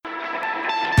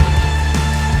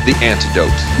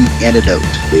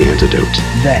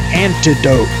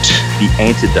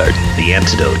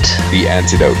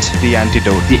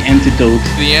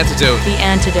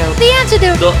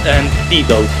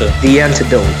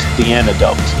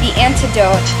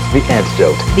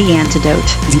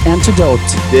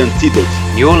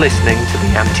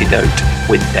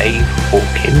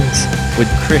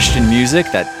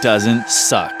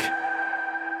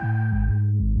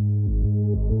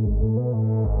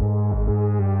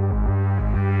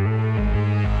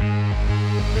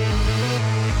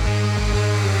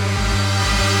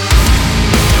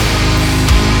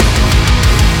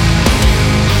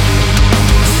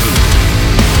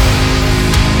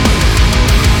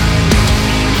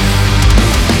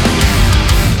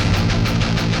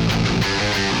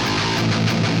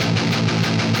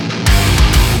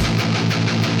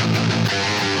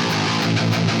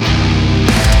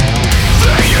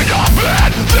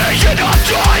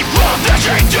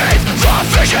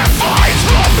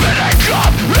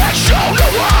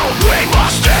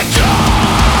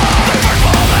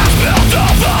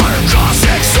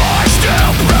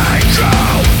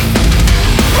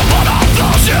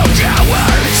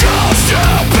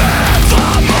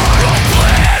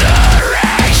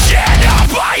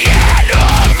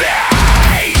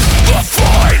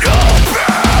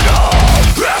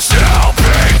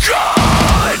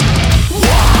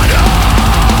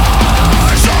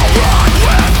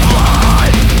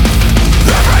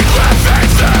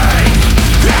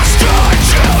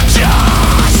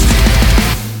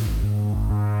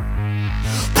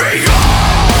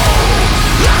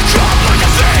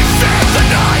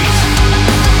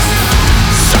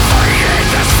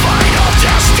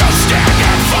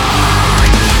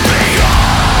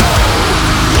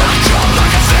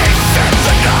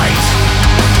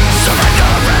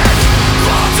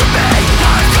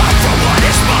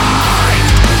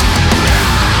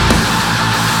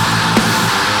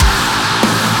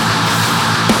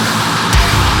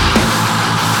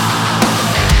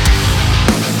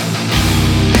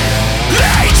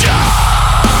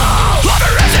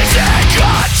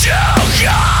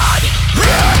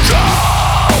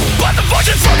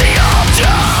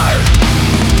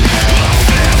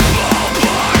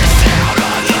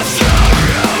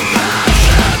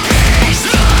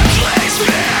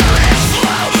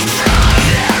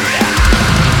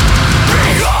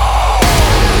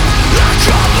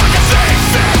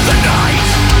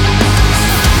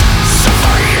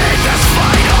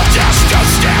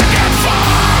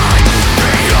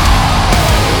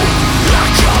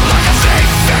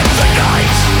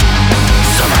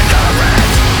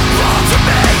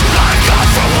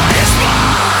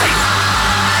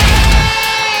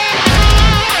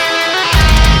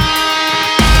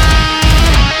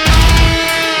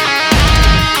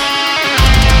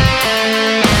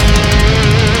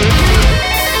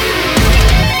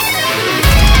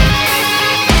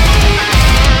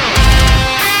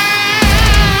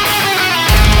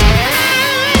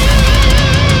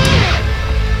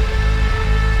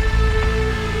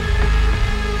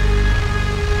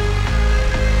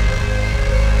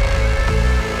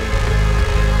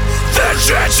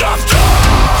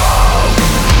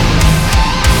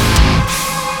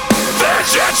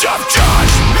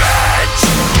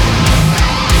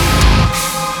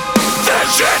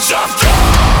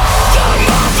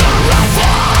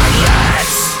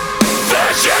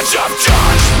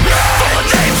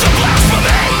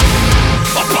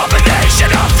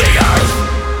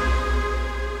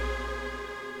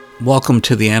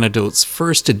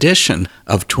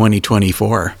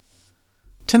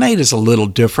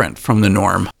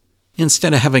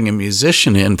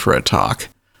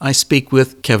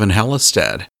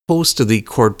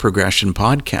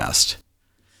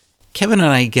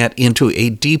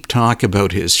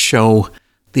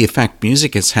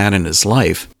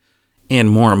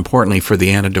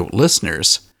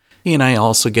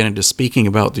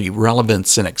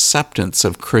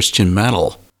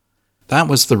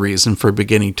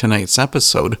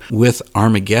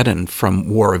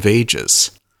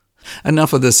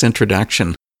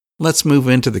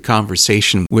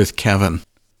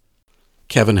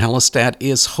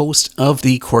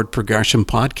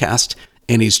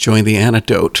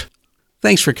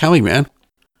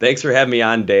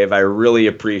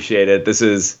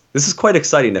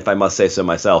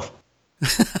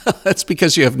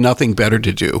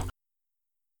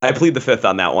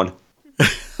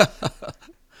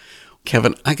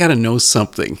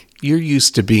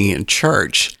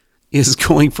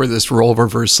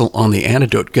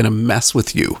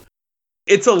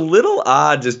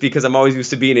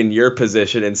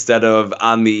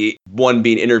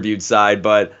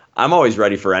I'm always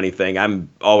ready for anything. I'm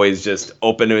always just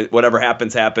open to whatever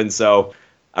happens. So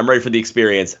I'm ready for the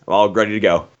experience. I'm all ready to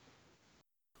go.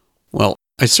 Well,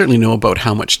 I certainly know about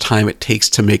how much time it takes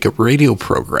to make a radio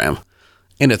program,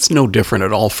 and it's no different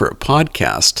at all for a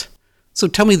podcast. So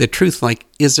tell me the truth,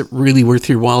 is it really worth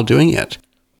your while doing it?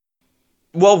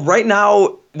 Well, right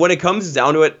now, when it comes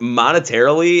down to it,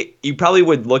 monetarily, you probably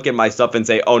would look at my stuff and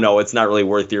say, oh no, it's not really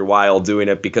worth your while doing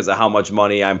it because of how much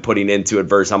money I'm putting into it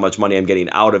versus how much money I'm getting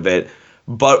out of it.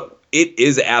 But it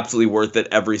is absolutely worth it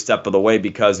every step of the way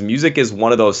because music is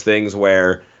one of those things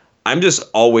where I'm just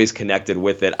always connected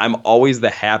with it. I'm always the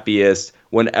happiest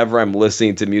whenever I'm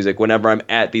listening to music, whenever I'm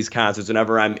at these concerts,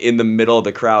 whenever I'm in the middle of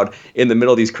the crowd, in the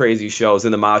middle of these crazy shows,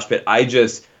 in the mosh pit. I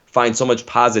just find so much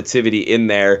positivity in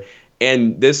there.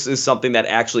 And this is something that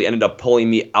actually ended up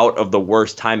pulling me out of the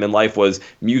worst time in life was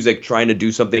music, trying to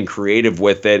do something creative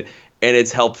with it. And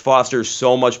it's helped foster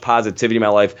so much positivity in my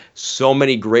life, so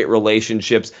many great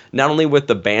relationships, not only with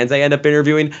the bands I end up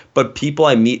interviewing, but people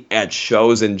I meet at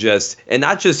shows and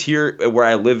not just here where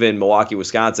I live in Milwaukee,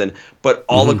 Wisconsin, but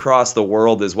all across the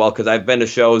world as well. Because I've been to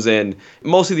shows in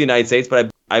mostly the United States,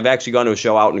 but I've actually gone to a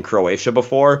show out in Croatia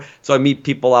before. So I meet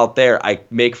people out there. I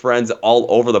make friends all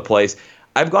over the place.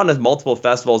 I've gone to multiple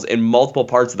festivals in multiple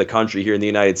parts of the country here in the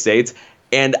United States.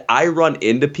 And I run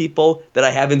into people that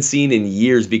I haven't seen in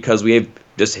years because we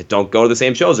just don't go to the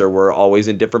same shows or we're always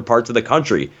in different parts of the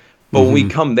country. But when we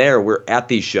come there, we're at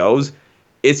these shows.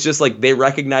 It's just like they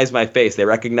recognize my face. They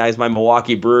recognize my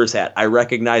Milwaukee Brewers hat. I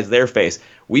recognize their face.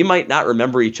 We might not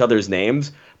remember each other's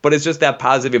names, but it's just that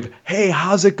positive, hey,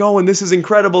 how's it going? This is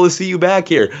incredible to see you back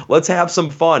here. Let's have some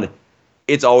fun.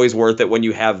 It's always worth it when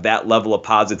you have that level of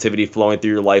positivity flowing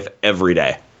through your life every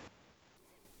day.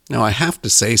 Now, I have to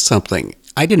say something.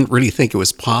 I didn't really think it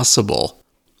was possible,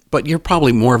 but you're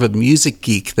probably more of a music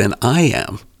geek than I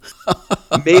am.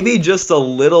 Maybe just a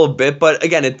little bit, but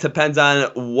again, it depends on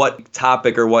what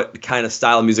topic or what kind of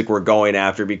style of music we're going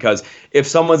after, because if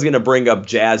someone's going to bring up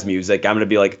jazz music, I'm going to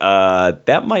be like,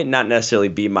 that might not necessarily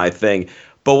be my thing.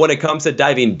 But when it comes to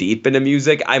diving deep into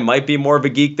music, I might be more of a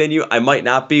geek than you. I might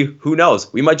not be. Who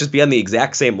knows? We might just be on the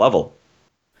exact same level.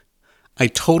 I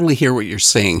totally hear what you're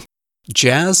saying.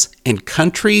 Jazz and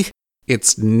country,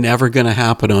 it's never going to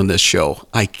happen on this show.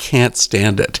 I can't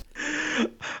stand it.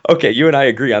 Okay, you and I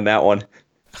agree on that one.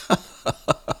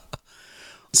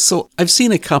 So I've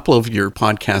seen a couple of your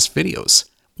podcast videos.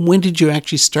 When did you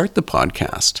actually start the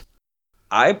podcast?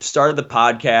 I started the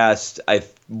podcast, I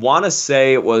want to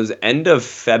say it was end of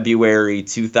February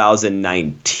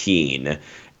 2019.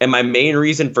 And my main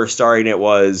reason for starting it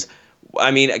was,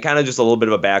 kind of just a little bit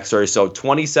of a backstory. So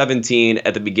 2017,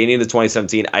 at the beginning of the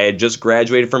 2017, I had just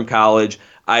graduated from college.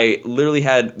 I literally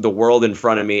had the world in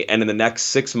front of me. And in the next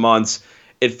 6 months,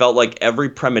 it felt like every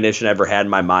premonition I ever had in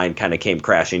my mind kind of came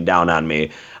crashing down on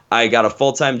me. I got a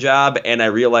full-time job, and I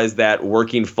realized that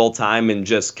working full-time and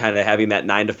just kind of having that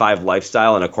 9-to-5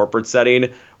 lifestyle in a corporate setting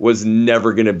was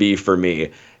never going to be for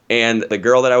me. And the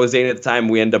girl that I was dating at the time,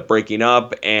 we ended up breaking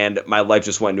up, and my life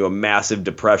just went into a massive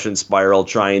depression spiral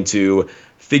trying to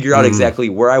figure out exactly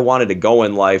where I wanted to go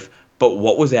in life, but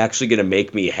what was actually going to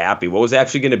make me happy? What was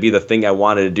actually going to be the thing I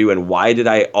wanted to do? And why did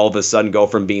I all of a sudden go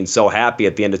from being so happy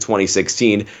at the end of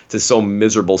 2016 to so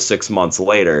miserable 6 months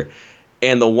later?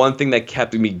 And the one thing that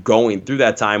kept me going through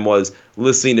that time was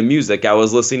listening to music. I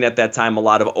was listening at that time a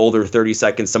lot of older 30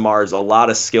 Seconds to Mars, a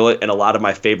lot of Skillet, and a lot of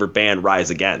my favorite band,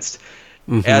 Rise Against.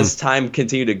 As time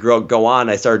continued to go on,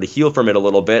 I started to heal from it a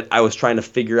little bit. I was trying to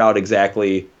figure out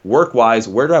exactly work-wise,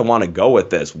 where do I want to go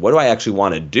with this? What do I actually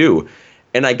want to do?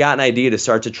 And I got an idea to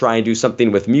start to try and do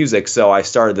something with music. So I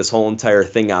started this whole entire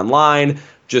thing online,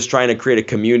 just trying to create a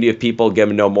community of people, get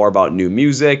to know more about new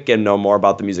music and know more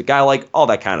about the music I like, all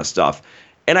that kind of stuff.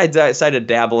 And I decided to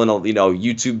dabble in,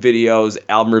 YouTube videos,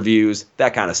 album reviews,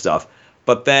 that kind of stuff.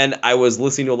 But then I was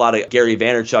listening to a lot of Gary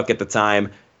Vaynerchuk at the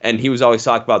time, and he was always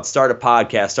talking about start a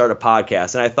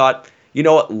podcast. And I thought, you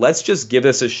know what, let's just give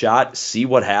this a shot, see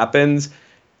what happens.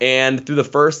 And through the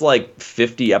first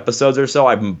 50 episodes or so,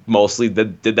 I mostly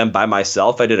did them by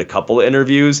myself. I did a couple of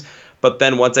interviews. But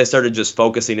then once I started just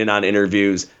focusing in on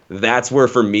interviews, that's where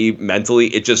for me mentally,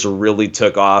 it just really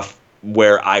took off,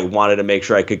 where I wanted to make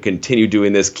sure I could continue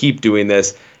doing this, keep doing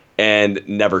this, and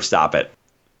never stop it.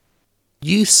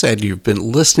 You said you've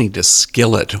been listening to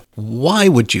Skillet. Why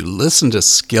would you listen to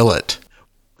Skillet?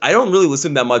 I don't really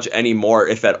listen that much anymore,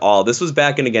 if at all. This was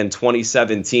back in, again,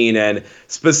 2017, and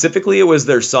specifically it was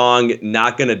their song,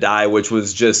 Not Gonna Die, which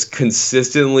was just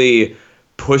consistently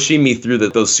pushing me through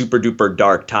those super duper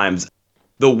dark times.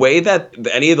 the way that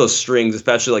any of those strings,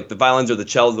 especially like the violins or the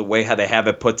cellos, the way how they have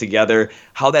it put together,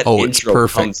 how that Oh, it's intro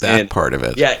perfect, comes that in. part of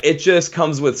it. Yeah, it just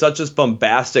comes with such a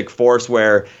bombastic force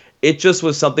where it just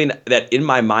was something that in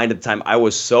my mind at the time I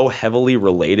was so heavily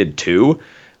related to,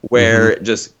 where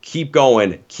just keep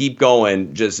going,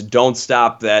 just don't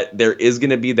stop, that there is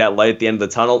going to be that light at the end of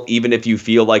the tunnel, even if you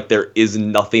feel like there is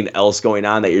nothing else going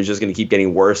on, that you're just going to keep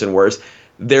getting worse and worse.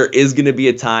 There is going to be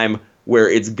a time where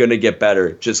it's going to get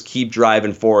better. Just keep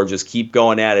driving forward. Just keep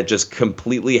going at it. Just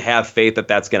completely have faith that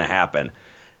that's going to happen.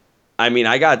 I mean,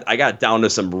 I got down to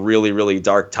some really, really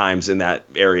dark times in that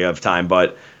area of time,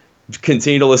 but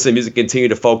continue to listen to music, continue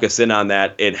to focus in on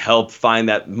that. It helped find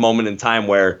that moment in time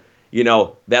where, you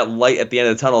know, that light at the end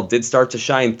of the tunnel did start to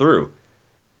shine through.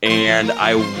 And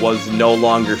I was no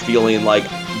longer feeling like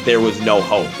there was no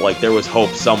hope. Like there was hope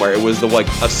somewhere. It was like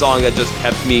a song that just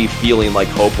kept me feeling like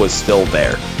hope was still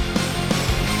there.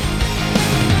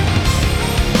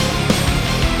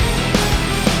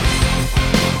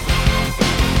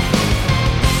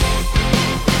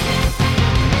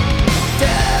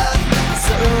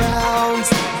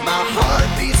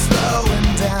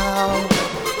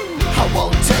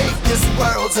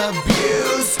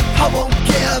 Abuse. I won't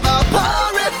give up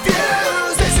or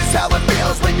refuse. This is how it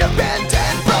feels when you're bent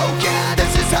and broken.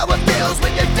 This is how it feels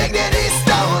when your dignity's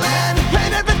stolen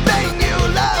and everything you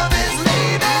love is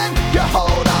leaving. You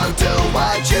hold on to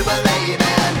what you believe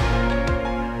in.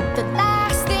 The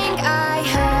last thing I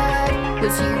heard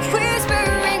was you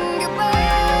whispering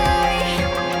goodbye,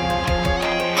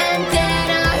 and then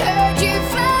I heard you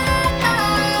fly.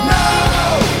 No,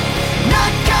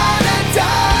 not gonna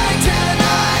die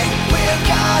tonight. We're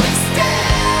gonna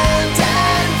stand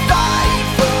and fight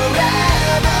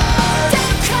forever.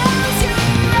 Don't close your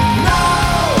No,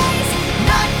 eyes.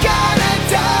 not gonna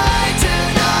die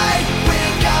tonight.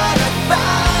 We're gonna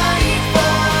fight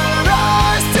for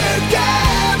ours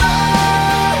together.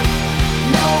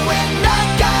 No, we're not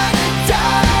gonna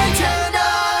die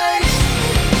tonight.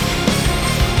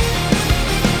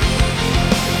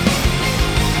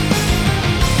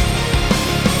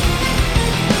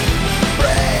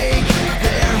 Break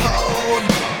their hold,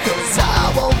 'cause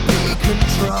I won't be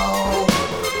controlled.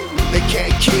 They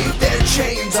can't keep their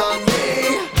chains on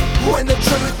me when the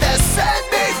truth has set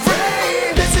me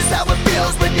free. This is how it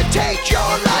feels when you take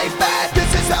your life back.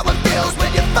 This is how it feels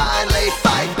when you finally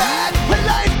fight back. When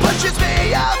life pushes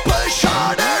me, I push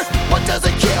harder. What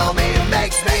doesn't kill me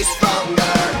makes me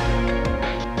stronger.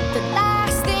 The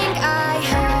last thing I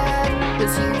heard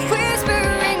was you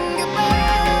whispering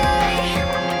goodbye,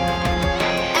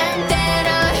 and then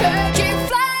I heard you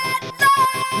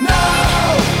flatline. No,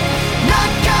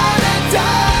 not gonna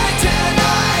die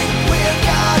tonight. We're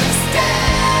gonna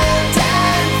stand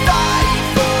and fight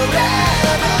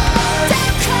forever.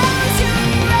 Don't close your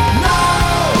No,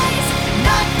 eyes.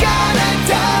 not gonna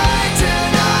die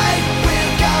tonight.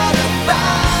 We're gonna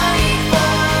fight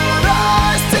for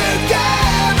ours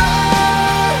together.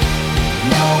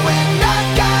 No, we're not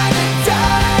gonna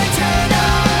die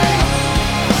tonight.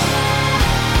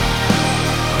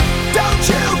 Don't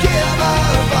you give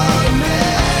up on me.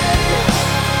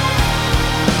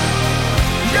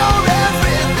 You're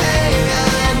everything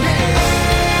I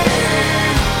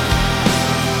need.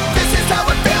 This is how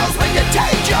it feels when you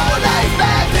take your life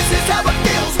back. This is how it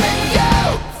feels when you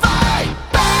fight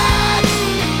back.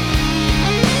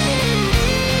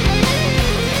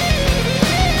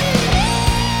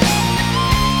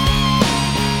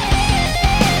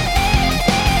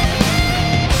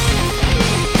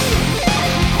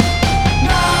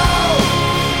 No,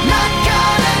 not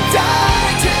gonna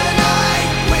die tonight.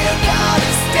 We're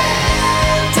gonna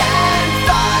stand and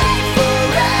fight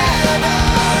forever.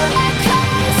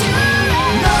 Close your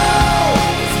No,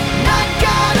 not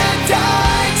gonna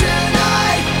die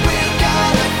tonight. We're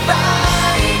gonna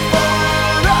fight for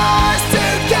ours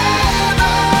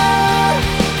together.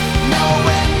 No,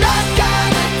 we're not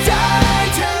gonna die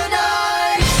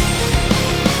tonight.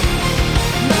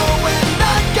 No, we're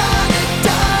not gonna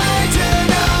die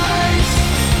tonight.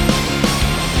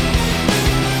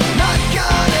 Not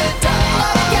gonna die.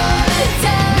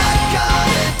 Not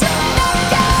gonna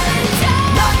die.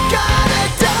 Not gonna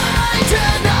die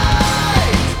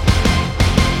tonight.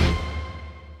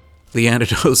 The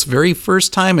Antidote's very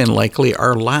first time and likely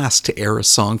our last to air a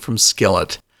song from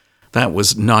Skillet. That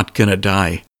was Not Gonna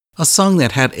Die, a song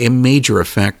that had a major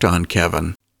effect on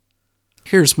Kevin.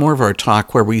 Here's more of our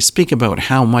talk where we speak about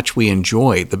how much we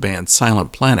enjoy the band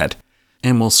Silent Planet,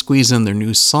 and we'll squeeze in their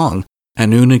new song,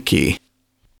 Anunnaki.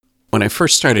 When I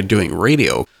first started doing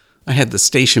radio, I had the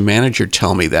station manager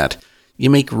tell me that you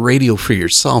make radio for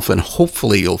yourself and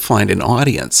hopefully you'll find an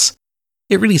audience.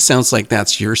 It really sounds like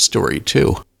that's your story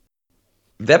too.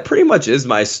 That pretty much is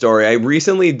my story. I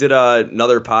recently did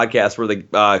another podcast where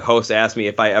the host asked me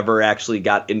if I ever actually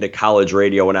got into college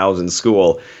radio when I was in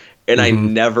school. And I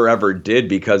never ever did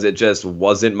because it just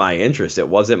wasn't my interest. It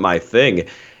wasn't my thing.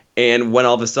 And when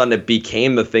all of a sudden it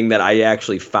became the thing that I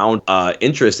actually found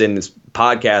interest in, is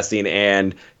podcasting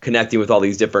and connecting with all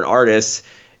these different artists,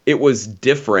 it was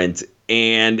different.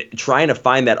 And trying to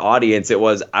find that audience, it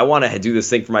was, I want to do this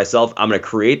thing for myself. I'm going to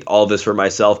create all this for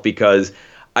myself because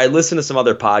I listened to some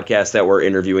other podcasts that were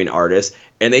interviewing artists,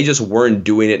 and they just weren't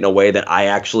doing it in a way that I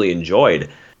actually enjoyed.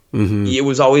 It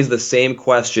was always the same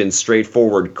question,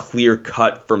 straightforward, clear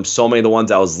cut from so many of the ones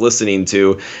I was listening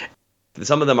to.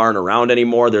 Some of them aren't around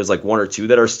anymore. There's like one or two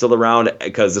that are still around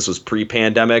because this was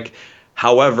pre-pandemic.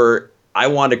 However, I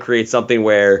wanted to create something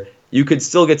where you could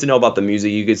still get to know about the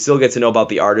music, you could still get to know about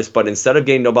the artist, but instead of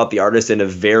getting to know about the artist in a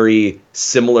very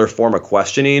similar form of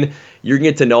questioning, you're going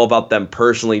to get to know about them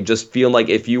personally, just feeling like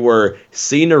if you were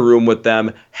sitting in a room with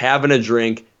them, having a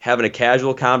drink, having a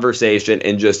casual conversation,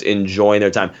 and just enjoying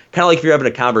their time. Kind of like if you're having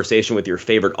a conversation with your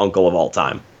favorite uncle of all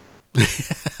time.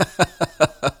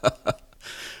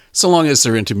 So long as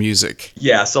they're into music.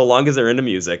 Yeah, so long as they're into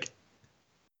music.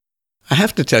 I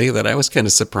have to tell you that I was kind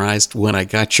of surprised when I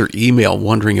got your email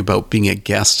wondering about being a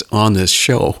guest on this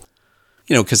show.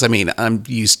 You know, because I mean, I'm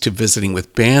used to visiting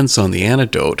with bands on The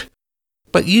Antidote,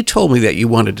 but you told me that you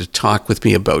wanted to talk with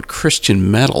me about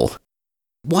Christian metal.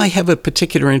 Why have a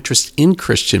particular interest in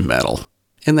Christian metal?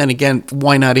 And then again,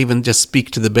 why not even just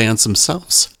speak to the bands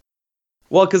themselves?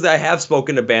 Well, because I have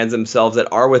spoken to bands themselves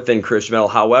that are within Christian metal.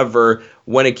 However,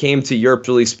 when it came to Europe,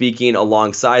 really speaking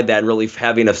alongside that and really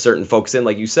having a certain focus in,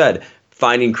 like you said,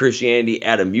 finding Christianity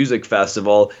at a music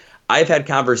festival, I've had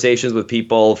conversations with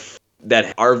people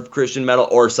that are Christian metal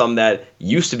or some that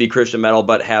used to be Christian metal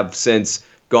but have since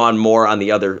gone more on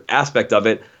the other aspect of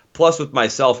it. Plus, with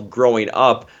myself growing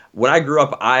up, when I grew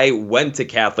up, I went to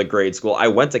Catholic grade school. I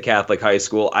went to Catholic high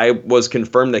school. I was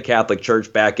confirmed in the Catholic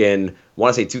Church back in, I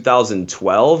want to say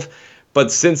 2012.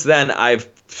 But since then, I've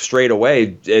strayed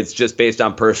away. It's just based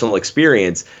on personal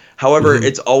experience. However,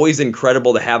 it's always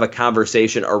incredible to have a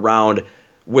conversation around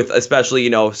with, especially, you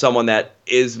know, someone that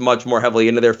is much more heavily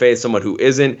into their faith, someone who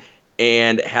isn't,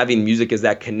 and having music as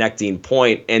that connecting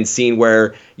point and seeing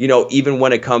where, you know, even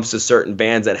when it comes to certain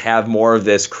bands that have more of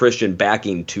this Christian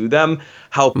backing to them,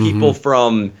 how people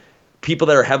from people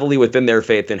that are heavily within their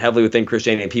faith and heavily within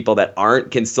Christianity and people that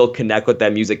aren't can still connect with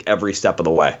that music every step of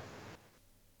the way.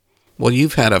 Well,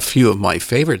 you've had a few of my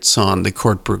favorites on the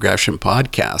Chord Progression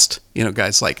podcast. You know,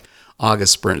 guys like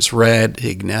August Burns Red,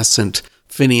 Ignescent,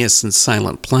 Phineas, and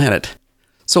Silent Planet.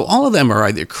 So all of them are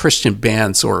either Christian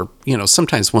bands or, you know,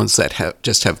 sometimes ones that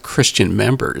just have Christian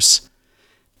members.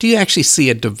 Do you actually see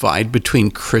a divide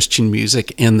between Christian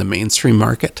music and the mainstream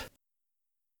market?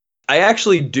 I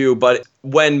actually do, but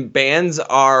when bands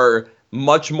are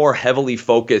much more heavily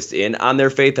focused in on their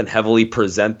faith and heavily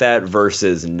present that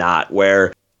versus not,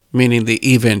 where... Meaning the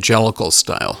evangelical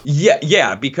style.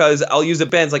 Yeah, because I'll use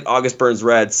bands like August Burns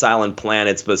Red, Silent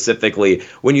Planet specifically.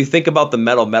 When you think about the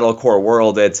metalcore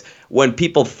world, it's when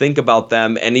people think about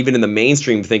them, and even in the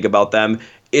mainstream think about them,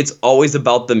 it's always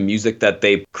about the music that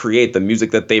they create, the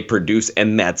music that they produce,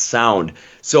 and that sound.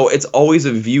 So it's always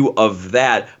a view of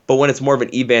that. But when it's more of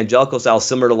an evangelical style,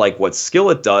 similar to like what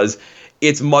Skillet does,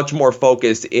 it's much more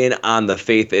focused in on the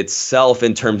faith itself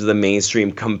in terms of the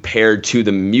mainstream compared to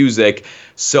the music.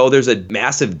 So there's a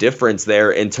massive difference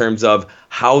there in terms of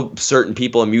how certain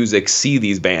people in music see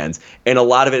these bands. And a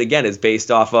lot of it, again, is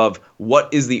based off of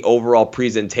what is the overall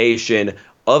presentation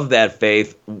of that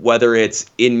faith, whether it's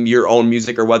in your own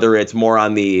music or whether it's more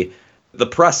on the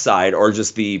press side or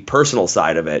just the personal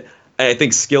side of it. And I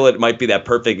think Skillet might be that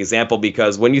perfect example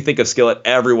because when you think of Skillet,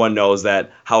 everyone knows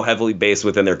that how heavily based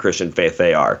within their Christian faith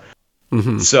they are.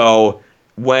 So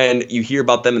when you hear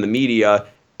about them in the media,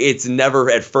 it's never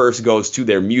at first goes to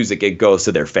their music, it goes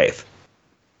to their faith.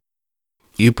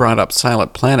 You brought up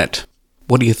Silent Planet.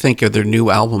 What do you think of their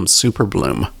new album, Super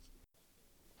Bloom?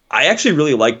 I actually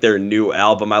really like their new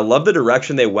album. I love the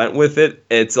direction they went with it.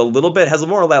 It's a little bit, has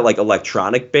more of that like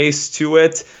electronic base to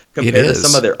it compared to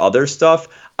some of their other stuff.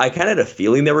 I kind of had a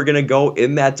feeling they were going to go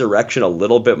in that direction a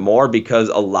little bit more because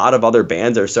a lot of other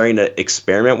bands are starting to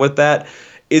experiment with that.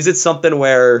 Is it something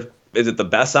where, is it the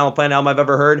best Silent Planet album I've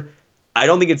ever heard? I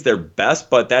don't think it's their best,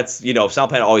 but that's, you know,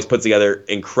 Silent Planet always puts together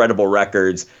incredible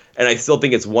records, and I still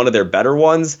think it's one of their better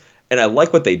ones. And I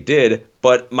like what they did,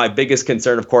 but my biggest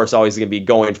concern, of course, always going to be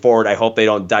going forward. I hope they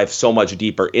don't dive so much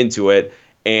deeper into it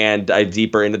and dive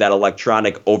deeper into that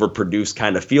electronic, overproduced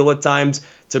kind of feel at times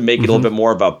to make it a little bit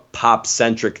more of a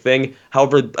pop-centric thing.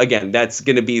 However, again, that's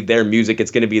going to be their music.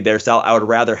 It's going to be their style. I would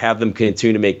rather have them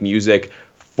continue to make music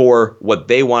for what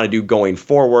they want to do going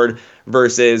forward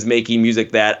versus making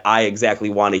music that I exactly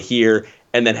want to hear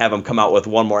and then have them come out with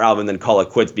one more album and then call it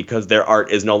quits because their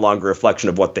art is no longer a reflection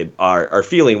of what they are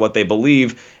feeling, what they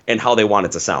believe, and how they want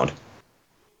it to sound.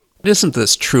 Isn't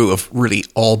this true of really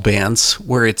all bands,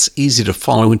 where it's easy to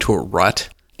fall into a rut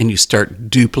and you start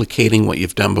duplicating what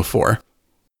you've done before?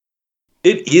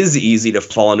 It is easy to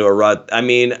fall into a rut. I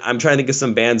mean, I'm trying to think of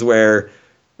some bands where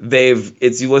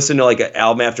you listen to like an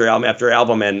album after album after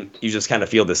album and you just kind of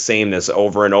feel the sameness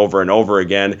over and over and over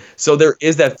again. So there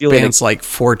is that feeling. Bands like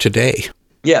For Today.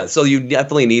 Yeah, so you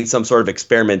definitely need some sort of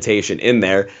experimentation in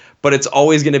there, but it's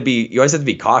always going to be, you always have to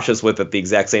be cautious with it at the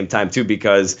exact same time too,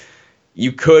 because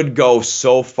you could go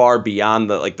so far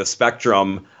beyond the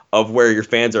spectrum of where your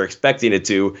fans are expecting it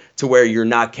to where you're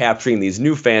not capturing these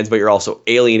new fans, but you're also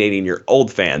alienating your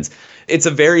old fans. It's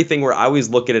a very thing where I always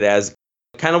look at it as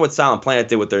kind of what Silent Planet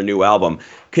did with their new album.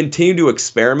 Continue to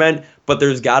experiment, but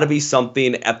there's got to be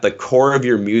something at the core of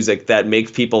your music that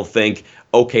makes people think,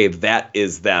 okay, that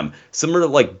is them. Similar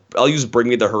to I'll use Bring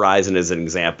Me the Horizon as an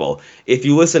example. If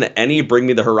you listen to any Bring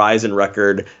Me the Horizon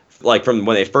record, like from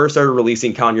when they first started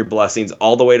releasing Count Your Blessings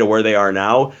all the way to where they are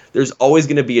now, there's always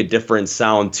going to be a different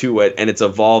sound to it, and it's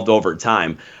evolved over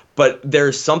time. But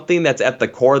there's something that's at the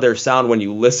core of their sound when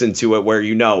you listen to it where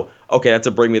you know, okay, that's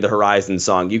a Bring Me the Horizon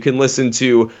song. You can listen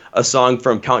to a song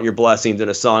from Count Your Blessings and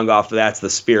a song off of That's the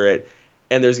Spirit,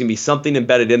 and there's going to be something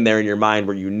embedded in there in your mind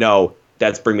where you know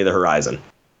that's Bring Me the Horizon.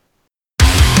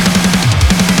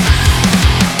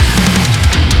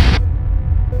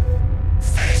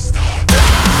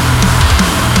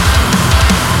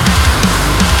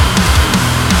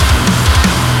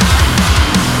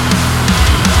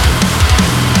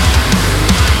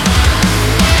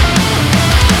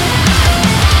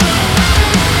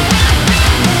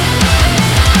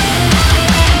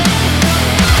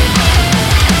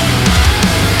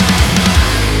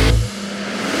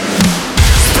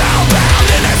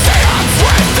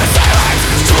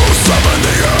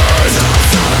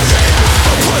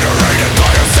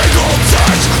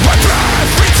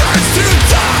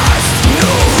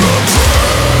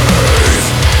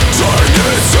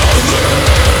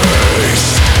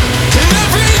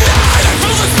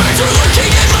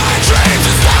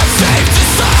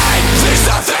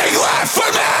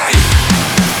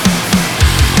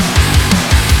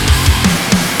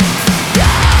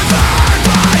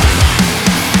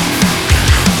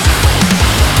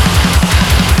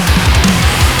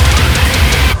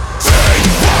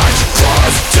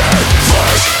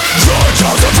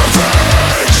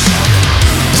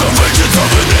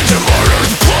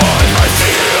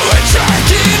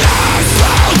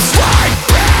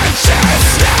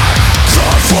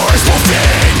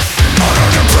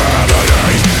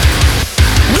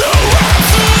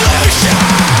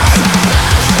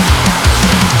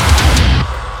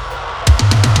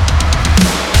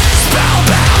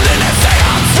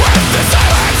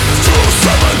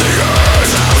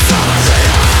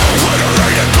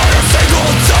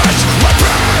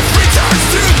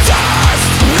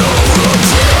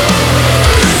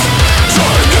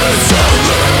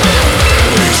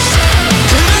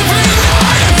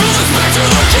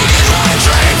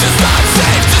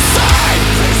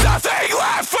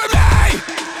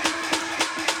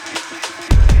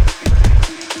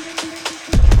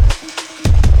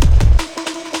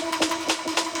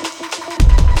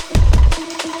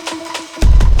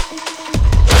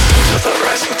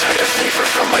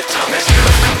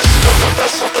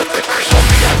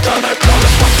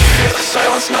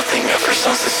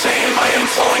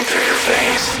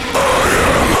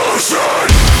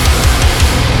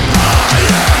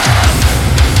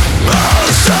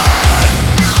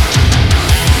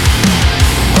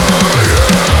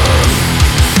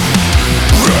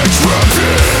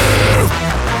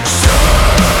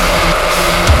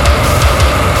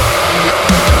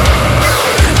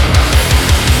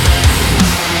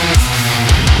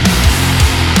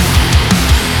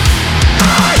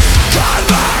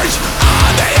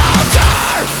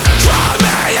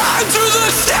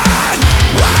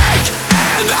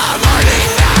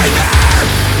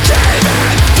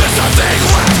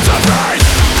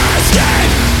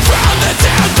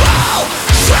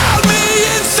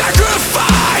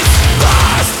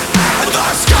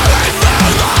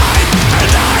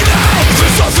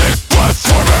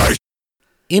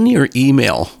 In your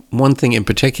email, one thing in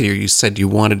particular you said you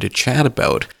wanted to chat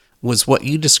about was what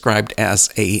you described as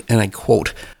a, and I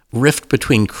quote, rift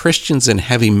between Christians and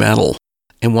heavy metal.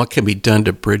 and what can be done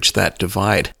to bridge that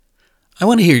divide. I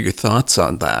want to hear your thoughts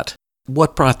on that.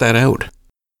 What brought that out?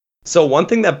 So one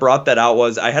thing that brought that out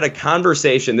was I had a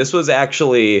conversation. This was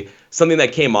actually something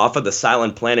that came off of the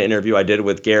Silent Planet interview I did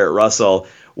with Garrett Russell.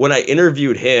 When I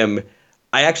interviewed him,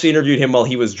 I actually interviewed him while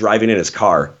he was driving in his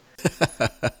car.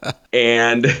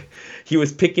 And he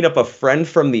was picking up a friend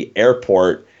from the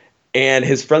airport. And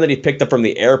his friend that he picked up from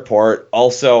the airport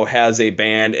also has a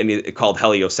band called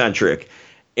Heliocentric.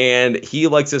 And he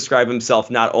likes to describe himself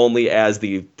not only as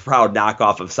the proud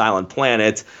knockoff of Silent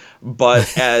Planet,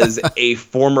 but as a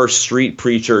former street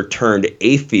preacher turned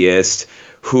atheist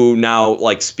who now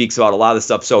like speaks about a lot of this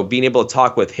stuff. So being able to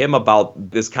talk with him about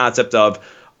this concept of,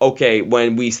 okay,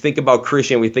 when we think about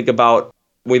Christian, when we think about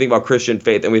Christian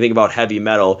faith and we think about heavy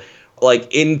metal,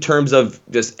 like in terms of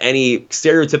just any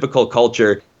stereotypical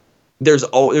culture, there's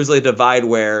a divide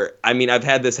where, I mean, I've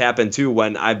had this happen too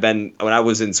when I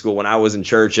was in school, when I was in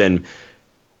church, and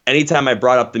anytime I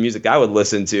brought up the music I would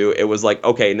listen to, it was like,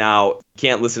 okay, now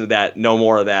can't listen to that, no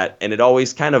more of that. And it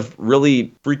always kind of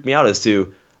really freaked me out as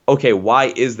to, okay,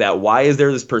 why is that? Why is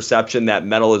there this perception that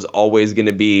metal is always going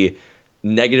to be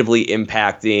negatively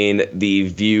impacting the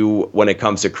view when it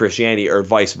comes to Christianity, or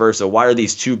vice versa? Why are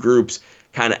these two groups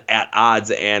kind of at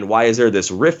odds, and why is there this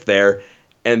rift there?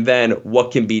 And then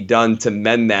what can be done to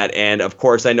mend that? And of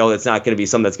course, I know that's not going to be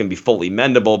something that's going to be fully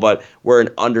mendable, but where an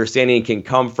understanding can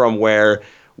come from, where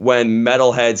when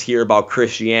metalheads hear about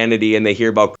Christianity and they hear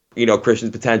about,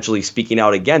 Christians potentially speaking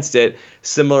out against it,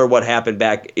 similar to what happened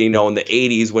back, in the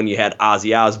 80s when you had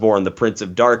Ozzy Osbourne, the Prince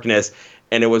of Darkness,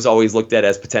 and it was always looked at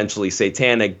as potentially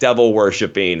satanic, devil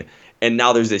worshiping. And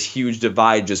now there's this huge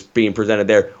divide just being presented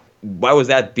there. Why was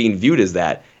that being viewed as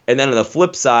that? And then on the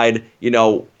flip side,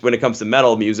 when it comes to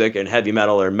metal music and heavy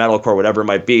metal or metalcore, whatever it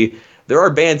might be, there are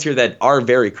bands here that are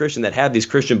very Christian, that have these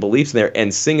Christian beliefs in there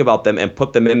and sing about them and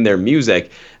put them in their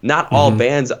music. Not all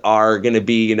bands are going to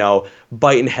be,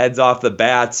 biting heads off the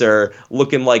bats or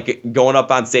looking like going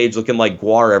up on stage looking like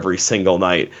Gwar every single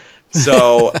night.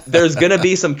 So there's going to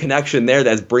be some connection there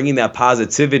that's bringing that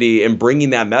positivity and bringing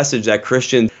that message that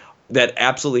Christians that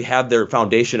absolutely have their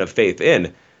foundation of faith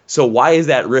in. So why is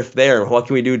that rift there? What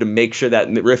can we do to make sure that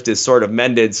rift is sort of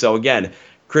mended? So again,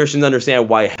 Christians understand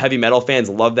why heavy metal fans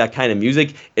love that kind of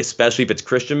music, especially if it's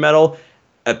Christian metal.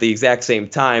 At the exact same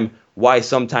time, why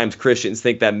sometimes Christians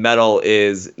think that metal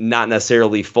is not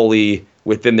necessarily fully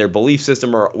within their belief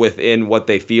system or within what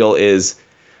they feel is,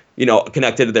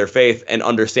 connected to their faith, and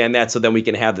understand that, so then we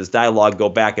can have this dialogue go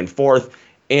back and forth,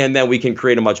 and then we can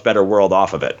create a much better world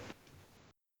off of it.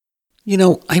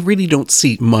 I really don't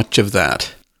see much of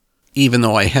that. Even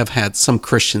though I have had some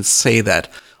Christians say that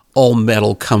all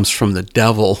metal comes from the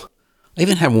devil. I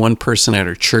even had one person at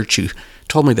our church who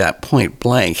told me that point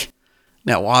blank.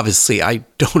 Now, obviously, I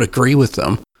don't agree with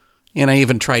them, and I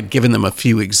even tried giving them a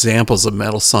few examples of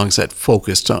metal songs that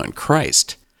focused on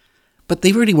Christ. But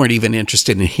they really weren't even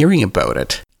interested in hearing about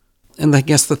it. And I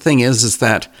guess the thing is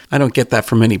that I don't get that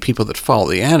from many people that follow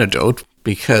The Antidote,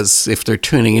 because if they're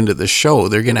tuning into the show,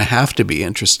 they're going to have to be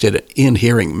interested in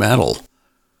hearing metal.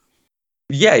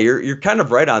 Yeah, you're kind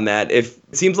of right on that. It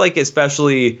seems like,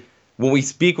 especially when we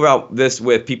speak about this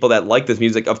with people that like this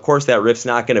music, of course that riff's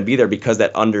not going to be there because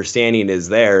that understanding is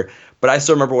there. But I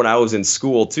still remember when I was in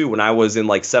school too, when I was in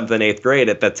like 7th and 8th grade,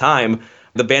 at that time,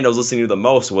 the band I was listening to the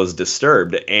most was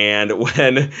Disturbed. And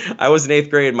when I was in 8th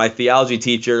grade, my theology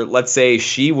teacher, let's say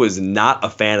she was not a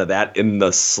fan of that in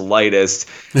the slightest.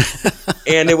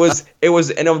 And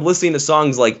and I'm listening to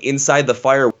songs like Inside the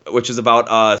Fire, which is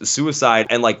about suicide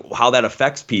and like how that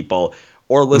affects people,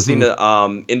 or listening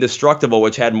to Indestructible,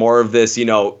 which had more of this,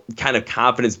 kind of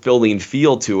confidence building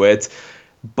feel to it.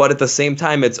 But at the same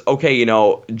time, it's okay,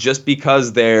 just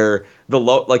because their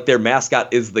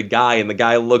mascot is the guy, and the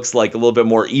guy looks like a little bit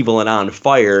more evil and on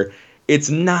fire, it's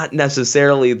not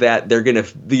necessarily that they're going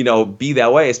to, be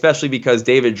that way, especially because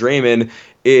David Draymond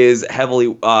is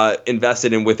heavily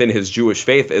invested within his Jewish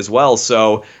faith as well.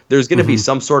 So there's going to be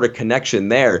some sort of connection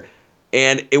there.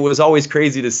 And it was always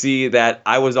crazy to see that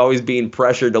I was always being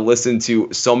pressured to listen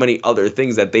to so many other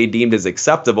things that they deemed as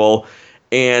acceptable.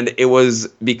 And it was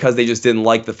because they just didn't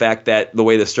like the fact that the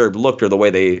way Disturbed looked or the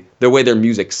way their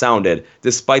music sounded,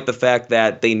 despite the fact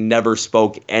that they never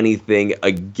spoke anything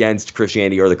against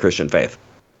Christianity or the Christian faith.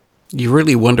 You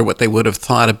really wonder what they would have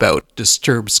thought about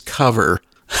Disturbed's cover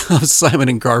of Simon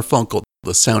and Garfunkel,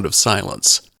 The Sound of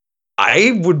Silence.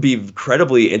 I would be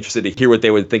incredibly interested to hear what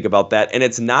they would think about that. And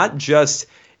it's not just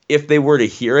if they were to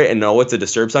hear it and know it's a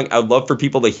Disturbed song. I would love for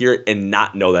people to hear it and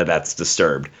not know that that's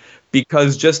Disturbed.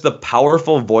 Because just the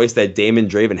powerful voice that Damon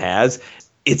Draven has,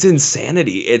 it's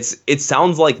insanity. It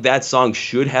sounds like that song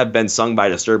should have been sung by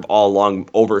Disturbed all along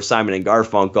over Simon and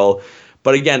Garfunkel.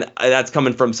 But again, that's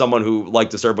coming from someone who liked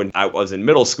Disturbed when I was in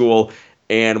middle school.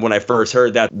 And when I first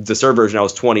heard that Disturbed version, I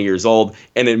was 20 years old.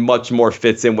 And it much more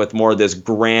fits in with more of this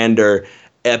grander,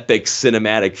 epic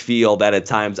cinematic feel that at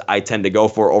times I tend to go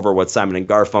for over what Simon and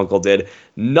Garfunkel did.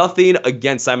 Nothing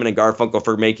against Simon and Garfunkel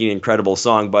for making an incredible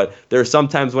song, but there are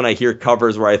sometimes when I hear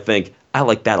covers where I think, I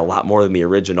like that a lot more than the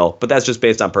original, but that's just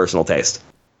based on personal taste.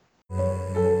 In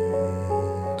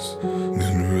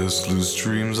restless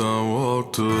dreams I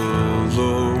walked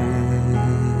alone,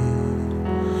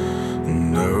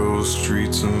 narrow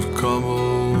streets of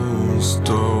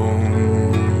cobblestone,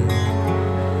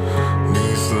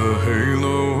 neath the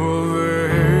halo of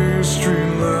a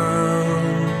street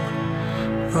lamp,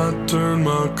 I turned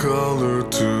my collar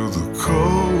to the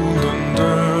cold and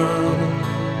damp.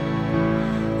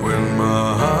 When my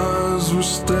eyes were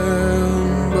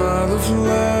stabbed by the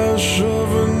flash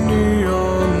of a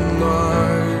neon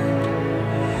light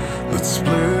that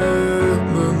split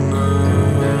the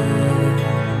night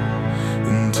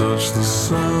and touched the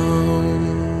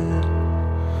sound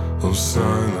of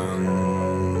silence.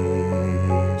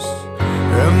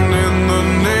 And in the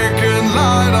naked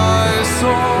light I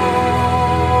saw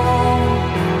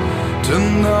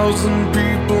 10,000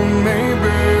 people,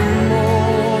 maybe more.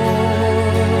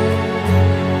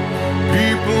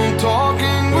 People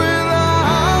talking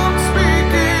without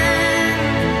speaking,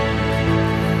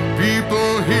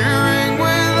 people hearing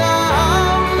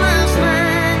without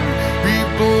listening,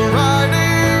 people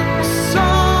writing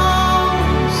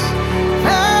songs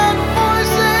that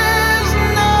voices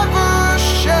never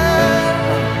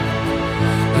share,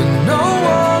 and no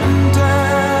one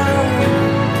dare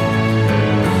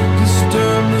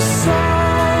disturb the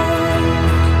sound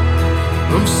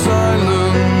of silence.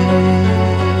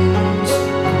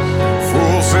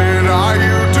 Said I,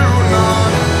 you do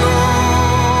not know.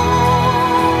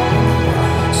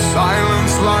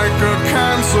 Silence like a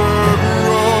cancer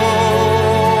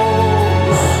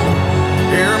grows.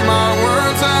 Hear my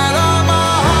words that I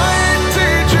might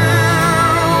teach you.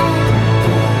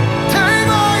 Take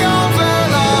my arms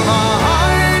that I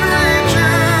might reach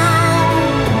you.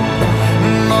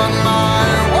 But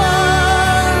my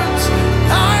words,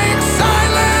 like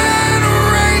silent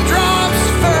raindrops,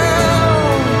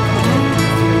 fell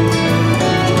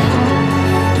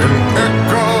and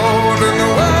echoed in the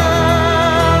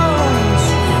wells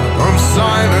of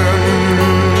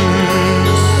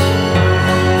silence,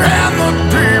 and the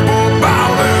people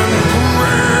bowed and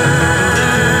prayed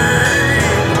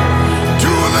to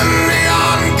the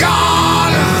neon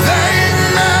god they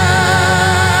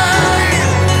made,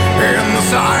 and the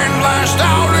sign flashed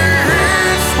out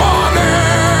its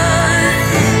warning,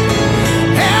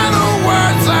 and the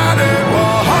words that it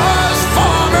was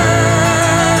forming.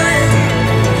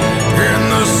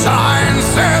 And the sign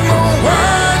said the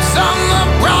words of the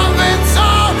prophets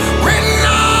are written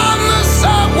on the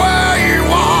subway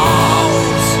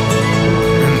walls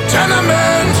and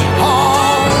tenement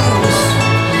halls,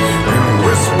 and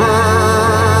whispered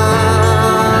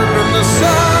in the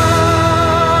sound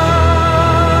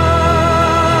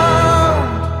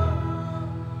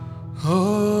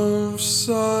of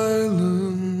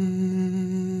silence.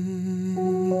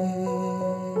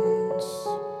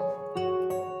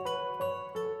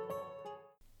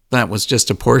 That was just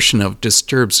a portion of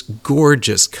Disturbed's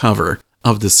gorgeous cover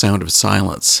of The Sound of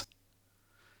Silence.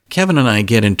 Kevin and I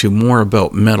get into more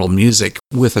about metal music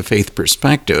with a faith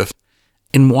perspective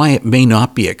and why it may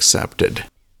not be accepted.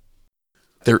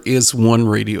 There is one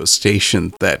radio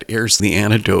station that airs The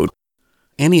Antidote.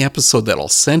 Any episode that I'll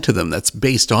send to them that's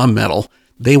based on metal,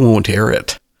 they won't air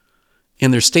it.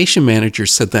 And their station manager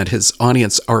said that his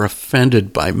audience are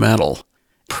offended by metal.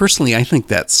 Personally, I think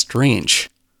that's strange.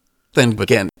 Then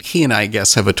again, he and I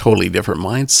guess have a totally different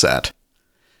mindset.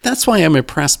 That's why I'm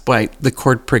impressed by the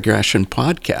Chord Progression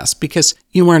podcast, because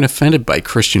you aren't offended by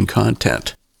Christian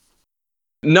content.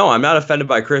 No, I'm not offended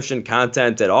by Christian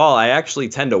content at all. I actually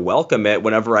tend to welcome it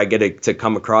whenever I get it to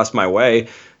come across my way.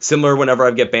 Similar whenever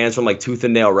I get bands from like Tooth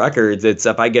and Nail Records, it's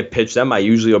if I get pitched them, I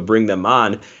usually will bring them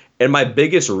on. And my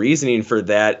biggest reasoning for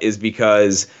that is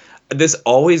because this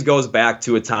always goes back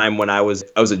to a time when I was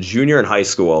a junior in high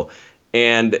school.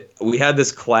 And we had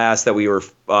this class that we were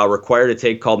required to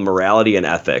take called Morality and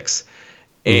Ethics.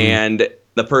 Mm-hmm. And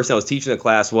the person that was teaching the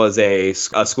class was a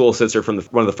school sister from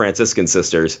one of the Franciscan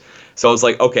sisters. So I was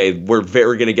like, okay, we're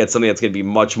going to get something that's going to be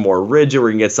much more rigid.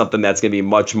 We're going to get something that's going to be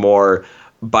much more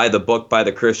by the book, by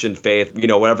the Christian faith,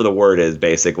 whatever the word is,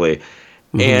 basically.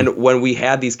 Mm-hmm. And when we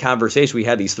had these conversations, we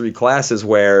had these 3 classes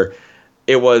where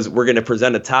it was, we're going to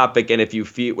present a topic, and if you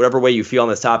feel whatever way you feel on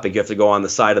this topic, you have to go on the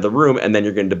side of the room, and then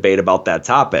you're going to debate about that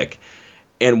topic.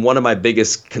 And one of my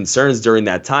biggest concerns during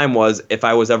that time was if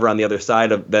I was ever on the other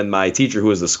side of than my teacher, who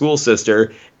was the school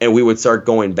sister, and we would start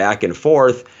going back and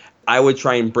forth, I would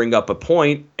try and bring up a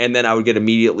point, and then I would get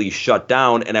immediately shut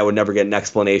down, and I would never get an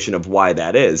explanation of why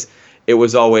that is. It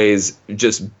was always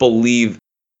just believe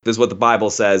this is what the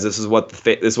Bible says, this is what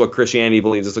this is what Christianity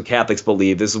believes, this is what Catholics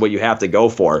believe, this is what you have to go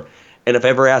for. And if I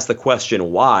ever asked the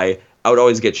question why, I would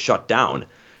always get shut down.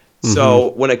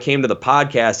 So when it came to the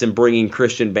podcast and bringing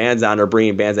Christian bands on, or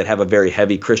bringing bands that have a very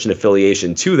heavy Christian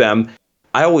affiliation to them,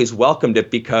 I always welcomed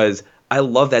it because I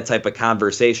love that type of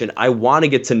conversation. I want to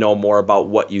get to know more about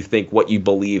what you think, what you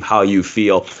believe, how you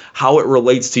feel, how it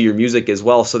relates to your music as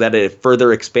well, so that it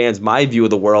further expands my view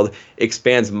of the world,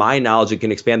 expands my knowledge, it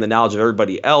can expand the knowledge of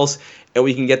everybody else, and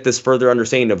we can get this further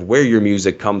understanding of where your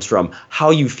music comes from, how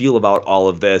you feel about all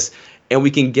of this. And we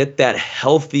can get that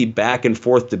healthy back and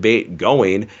forth debate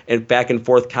going and back and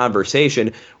forth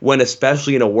conversation when,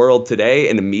 especially in a world today,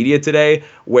 in the media today,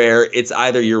 where it's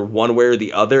either you're one way or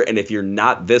the other. And if you're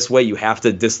not this way, you have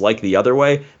to dislike the other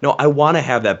way. No, I want to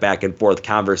have that back and forth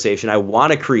conversation. I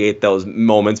want to create those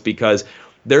moments because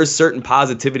there's certain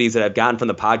positivities that I've gotten from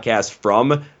the podcast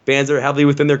from bands that are heavily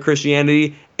within their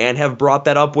Christianity and have brought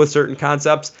that up with certain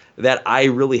concepts that I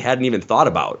really hadn't even thought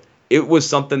about. It was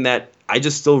something that I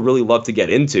just still really love to get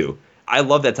into. I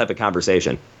love that type of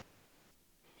conversation.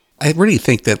 I really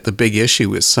think that the big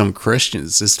issue with some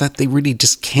Christians is that they really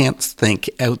just can't think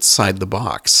outside the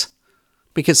box.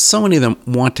 Because so many of them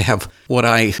want to have what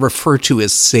I refer to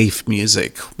as safe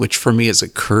music, which for me is a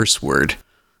curse word.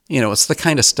 You know, it's the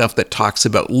kind of stuff that talks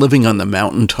about living on the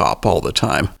mountaintop all the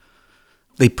time.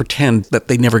 They pretend that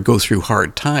they never go through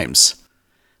hard times.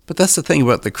 But that's the thing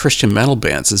about the Christian metal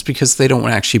bands, is because they don't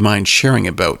actually mind sharing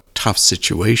about tough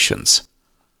situations.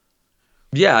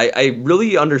 Yeah, I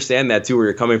really understand that too, where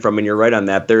you're coming from, and you're right on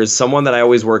that. There's someone that I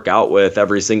always work out with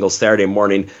every single Saturday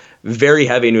morning, very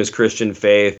heavy into his Christian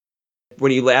faith.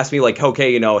 When you ask me like,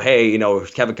 okay, hey,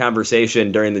 have a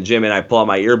conversation during the gym, and I pull out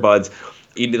my earbuds,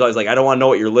 he's always like, I don't want to know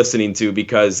what you're listening to,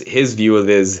 because his view of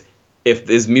is, if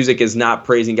his music is not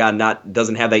praising God,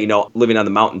 doesn't have that, living on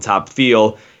the mountaintop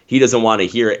feel, he doesn't want to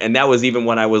hear it. And that was even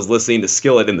when I was listening to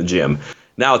Skillet in the gym.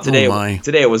 Now today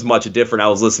it was much different. I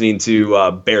was listening to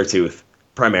Beartooth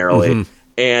primarily,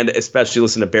 and especially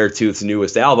listening to Beartooth's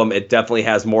newest album. It definitely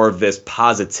has more of this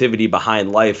positivity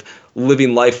behind life,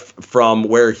 living life from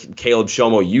where Caleb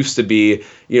Shomo used to be,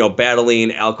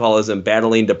 battling alcoholism,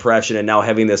 battling depression, and now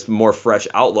having this more fresh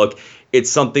outlook. It's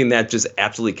something that just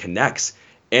absolutely connects.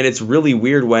 And it's really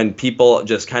weird when people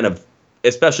just kind of,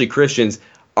 especially Christians,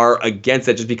 are against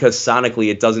it just because sonically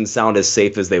it doesn't sound as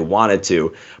safe as they want it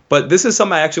to. But this is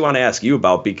something I actually want to ask you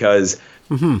about, because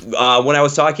when I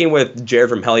was talking with Jared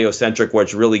from Heliocentric,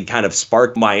 which really kind of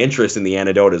sparked my interest in the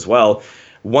Antidote as well,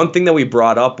 one thing that we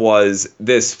brought up was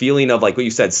this feeling of, like what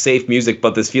you said, safe music,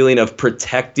 but this feeling of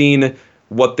protecting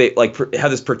what they like,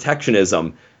 have this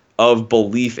protectionism of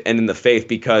belief and in the faith,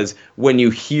 because when you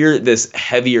hear this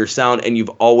heavier sound and you've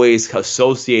always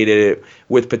associated it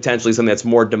with potentially something that's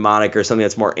more demonic or something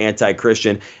that's more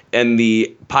anti-Christian, and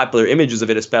the popular images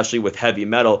of it, especially with heavy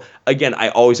metal, again, I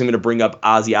always am going to bring up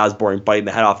Ozzy Osbourne biting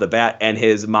the head off the bat and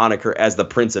his moniker as the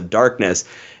Prince of Darkness.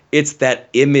 It's that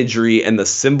imagery and the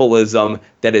symbolism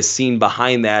that is seen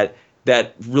behind that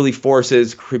really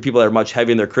forces people that are much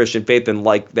heavier in their Christian faith and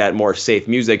like that more safe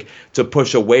music to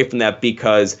push away from that,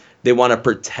 because they want to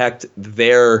protect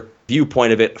their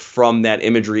viewpoint of it from that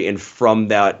imagery and from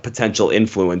that potential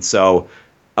influence. So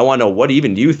I want to know, what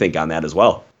even do you think on that as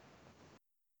well?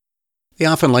 They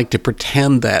often like to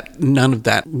pretend that none of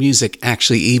that music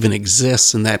actually even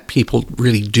exists and that people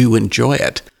really do enjoy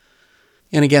it.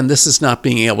 And again, this is not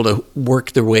being able to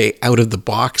work their way out of the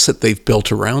box that they've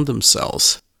built around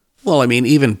themselves. Well, I mean,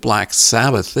 even Black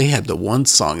Sabbath, they had the one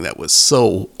song that was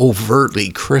so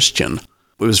overtly Christian.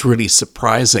 It was really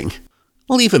surprising.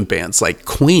 Well, even bands like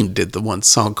Queen did the one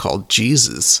song called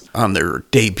Jesus on their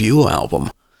debut album.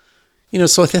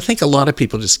 So I think a lot of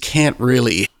people just can't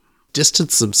really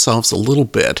distance themselves a little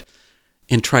bit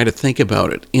and try to think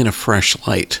about it in a fresh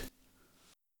light.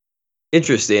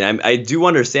 Interesting. I do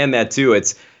understand that too.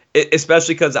 It's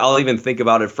especially because I'll even think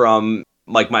about it from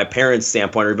like my parents'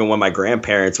 standpoint, or even when my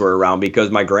grandparents were around,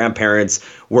 because my grandparents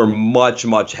were much,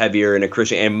 much heavier in a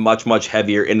Christian and much, much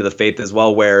heavier into the faith as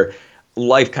well, where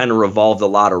life kind of revolved a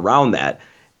lot around that.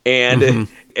 And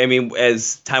I mean,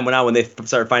 as time went on, when they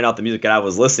started finding out the music that I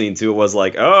was listening to, it was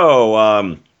like,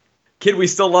 kid, we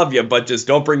still love you, but just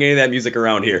don't bring any of that music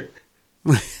around here.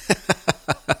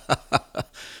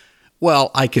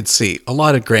 Well, I could see a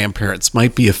lot of grandparents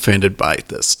might be offended by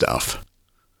this stuff.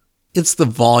 It's the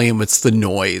volume, it's the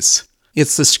noise,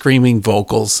 it's the screaming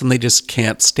vocals, and they just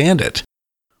can't stand it.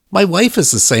 My wife is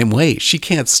the same way. She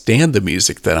can't stand the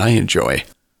music that I enjoy.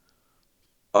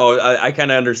 Oh, I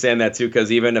kind of understand that too,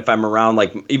 because even if I'm around,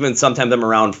 like, even sometimes I'm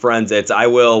around friends, I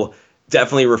will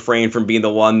definitely refrain from being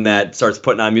the one that starts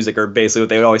putting on music, or basically what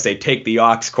they would always say, take the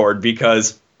aux cord,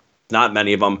 because not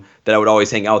many of them that I would always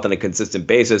hang out with on a consistent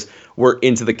basis were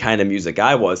into the kind of music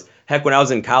I was. Heck, when I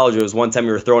was in college, it was one time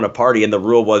we were throwing a party, and the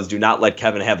rule was do not let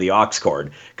Kevin have the aux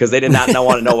cord, because they did not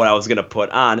want to know what I was going to put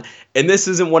on. And this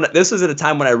was at a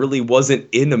time when I really wasn't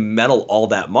into metal all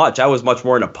that much. I was much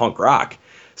more into punk rock.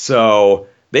 So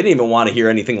they didn't even want to hear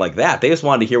anything like that. They just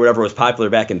wanted to hear whatever was popular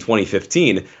back in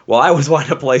 2015. Well, I was wanting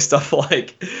to play stuff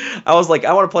like, I was like,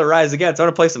 I want to play Rise Against. I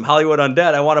want to play some Hollywood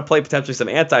Undead. I want to play potentially some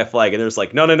Anti-Flag. And they're just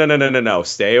like, no.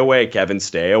 Stay away, Kevin.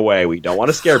 Stay away. We don't want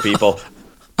to scare people.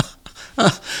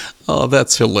 Oh,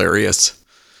 that's hilarious.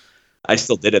 I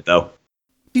still did it, though.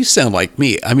 You sound like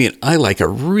me. I mean, I like a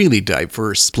really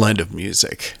diverse blend of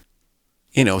music.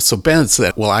 So bands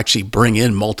that will actually bring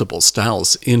in multiple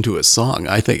styles into a song,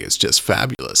 I think is just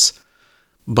fabulous.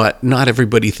 But not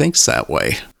everybody thinks that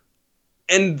way.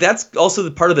 And that's also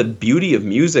the part of the beauty of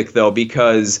music, though,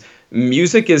 because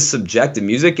music is subjective.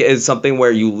 Music is something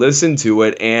where you listen to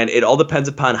it, and it all depends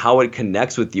upon how it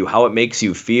connects with you, how it makes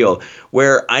you feel.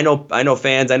 Where I know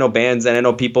fans, I know bands, and I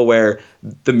know people where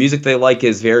the music they like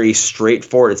is very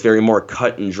straightforward. It's very more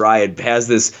cut and dry. It has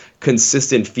this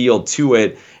consistent feel to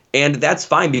it. And that's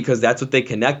fine, because that's what they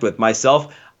connect with.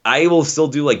 Myself, I will still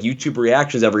do like YouTube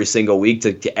reactions every single week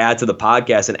to add to the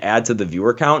podcast and add to the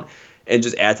viewer count and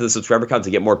just add to the subscriber count to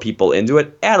get more people into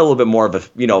it. Add a little bit more of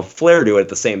a flair to it at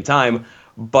the same time.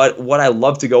 But what I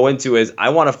love to go into is I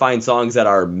want to find songs that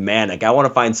are manic. I want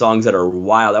to find songs that are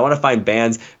wild. I want to find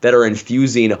bands that are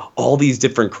infusing all these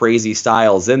different crazy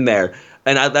styles in there.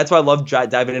 And that's why I love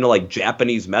diving into like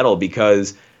Japanese metal,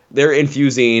 because they're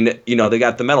infusing, they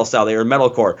got the metal style, they are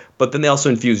metalcore, but then they also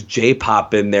infuse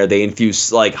J-pop in there. They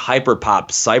infuse like hyperpop,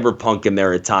 cyberpunk in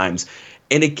there at times.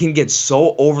 And it can get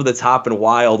so over the top and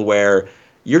wild where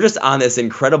you're just on this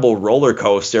incredible roller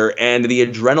coaster and the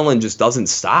adrenaline just doesn't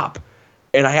stop.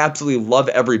 And I absolutely love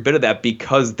every bit of that,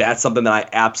 because that's something that I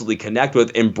absolutely connect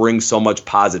with and brings so much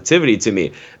positivity to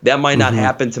me. That might not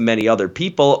happen to many other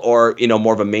people or,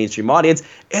 more of a mainstream audience.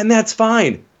 And that's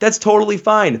fine. That's totally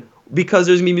fine. Because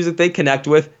there's music they connect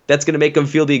with that's going to make them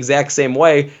feel the exact same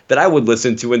way that I would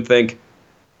listen to and think,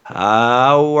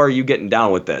 how are you getting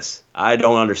down with this? I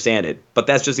don't understand it. But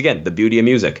that's just, again, the beauty of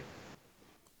music.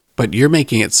 But you're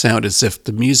making it sound as if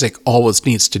the music always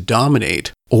needs to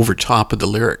dominate over top of the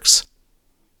lyrics.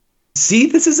 See,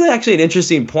 this is actually an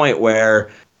interesting point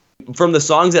where from the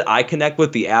songs that I connect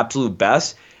with the absolute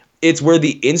best, it's where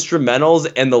the instrumentals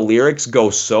and the lyrics go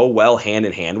so well hand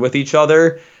in hand with each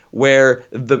other, where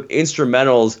the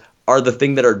instrumentals are the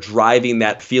thing that are driving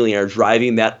that feeling, are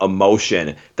driving that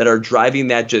emotion, that are driving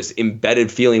that just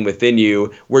embedded feeling within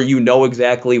you, where you know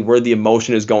exactly where the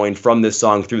emotion is going from this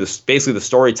song through basically the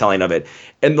storytelling of it.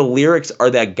 And the lyrics are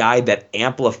that guide that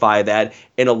amplify that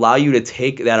and allow you to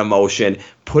take that emotion,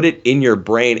 put it in your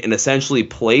brain, and essentially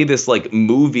play this like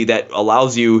movie that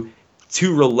allows you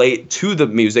to relate to the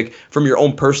music from your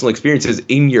own personal experiences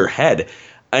in your head.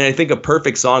 And I think a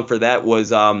perfect song for that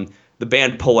was the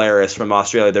band Polaris from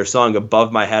Australia, their song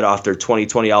Above My Head off their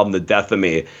 2020 album, The Death of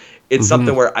Me. It's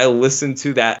something where I listened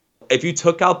to that. If you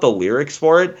took out the lyrics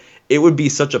for it, it would be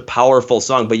such a powerful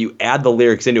song, but you add the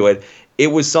lyrics into it. It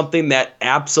was something that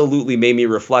absolutely made me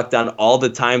reflect on all the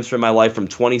times from my life from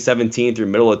 2017 through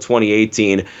middle of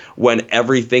 2018 when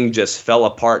everything just fell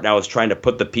apart and I was trying to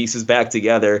put the pieces back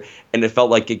together, and it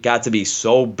felt like it got to be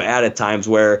so bad at times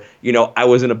where, I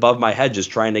wasn't above my head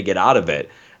just trying to get out of it.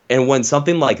 And when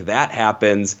something like that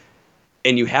happens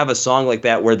and you have a song like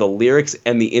that where the lyrics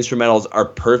and the instrumentals are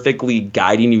perfectly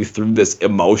guiding you through this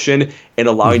emotion and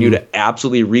allowing you to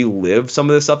absolutely relive some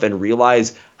of this stuff and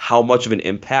realize how much of an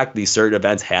impact these certain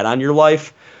events had on your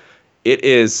life, it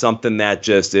is something that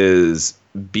just is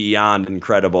beyond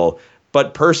incredible.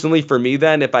 But personally, for me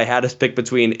then, if I had to pick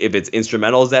between if it's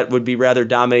instrumentals that would be rather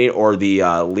dominating or the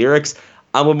lyrics,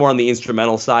 I'm a little more on the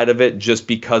instrumental side of it just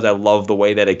because I love the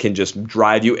way that it can just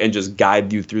drive you and just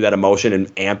guide you through that emotion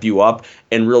and amp you up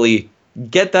and really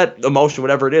get that emotion,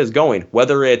 whatever it is, going,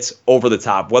 whether it's over the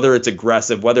top, whether it's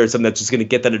aggressive, whether it's something that's just going to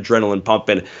get that adrenaline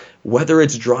pumping, whether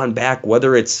it's drawn back,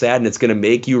 whether it's sad and it's going to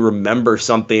make you remember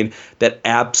something that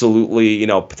absolutely,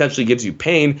 potentially gives you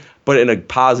pain, but in a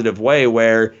positive way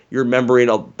where you're remembering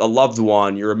a loved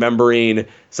one, you're remembering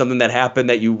something that happened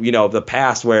that the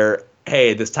past where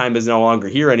hey, this time is no longer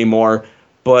here anymore.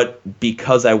 But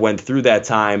because I went through that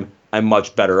time, I'm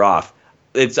much better off.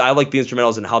 I like the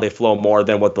instrumentals and how they flow more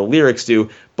than what the lyrics do.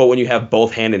 But when you have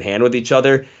both hand in hand with each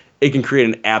other, it can create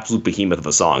an absolute behemoth of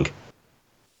a song.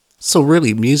 So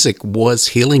really, music was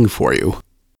healing for you.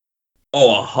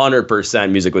 Oh,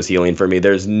 100% music was healing for me.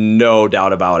 There's no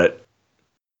doubt about it.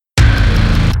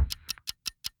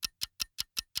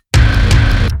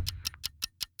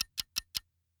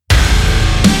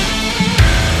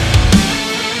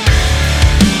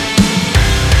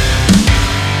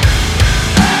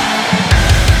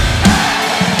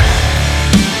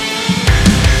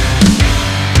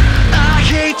 I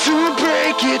hate to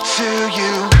break it to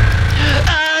you,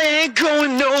 I ain't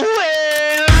going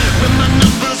nowhere. When my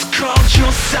number's called,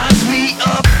 you'll size me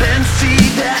up and see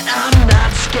that I'm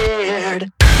not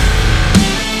scared.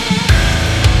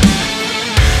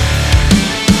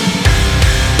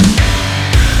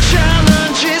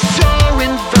 Challenge is so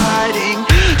inviting,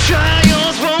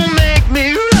 trials won't make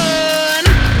me run.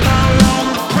 Pile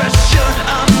on the pressure,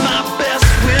 I'm my best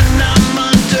when I'm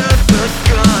under the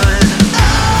gun.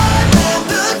 I'm on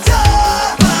the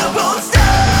top, I won't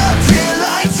stop till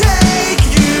I take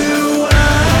you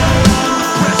out.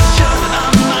 Pressure,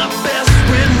 I'm my best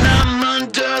when I'm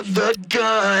under the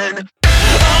gun.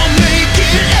 I'll make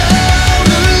it out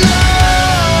alive.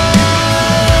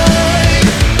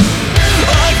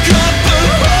 I've got the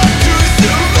heart to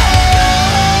survive.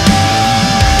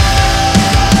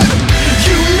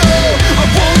 You know I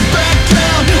won't back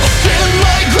down, I'll stand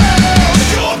my ground.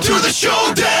 Show up to the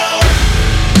showdown.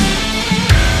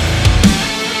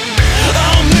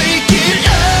 I'll make it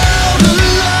out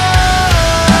alive.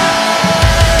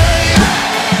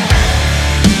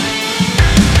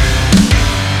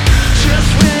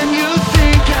 Just when you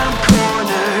think I'm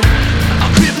cornered,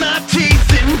 I'll grit my teeth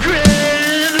and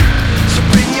grin. So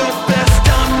bring your best,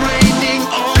 I'm reigning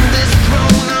on this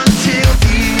throne until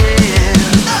the end.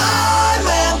 I'm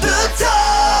on the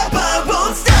top, I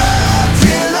won't stop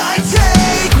till I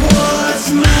take what's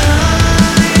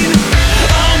mine.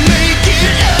 I'll make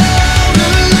it out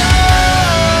alive.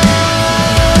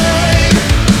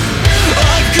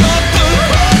 I've got the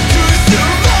heart to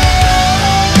survive.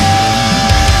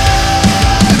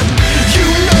 You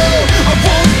know I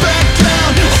won't back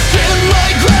down, I'll stand my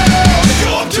ground.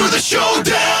 Show up to the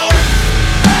showdown.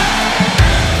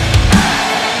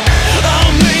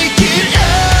 I'll make it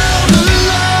out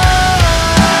alive.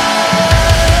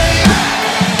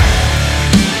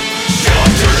 Show up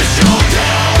to the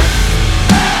showdown.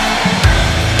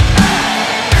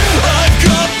 I've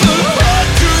got the heart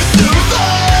to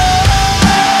survive.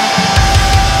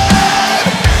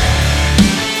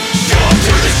 Show up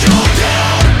to the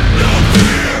showdown. No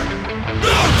fear,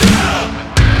 no doubt,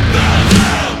 no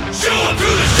doubt. Show up to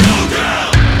the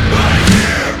showdown. Right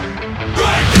here,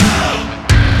 right now,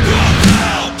 no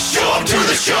doubt. Show up to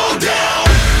the showdown.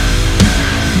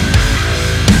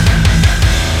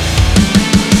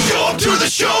 Show up to the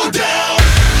showdown.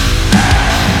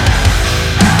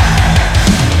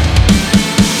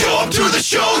 Show up to the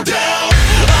showdown.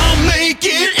 I'll make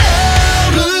it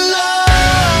out alive.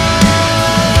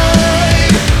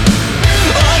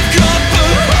 I've got the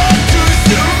heart to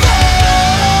survive.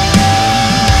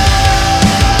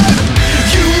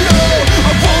 You know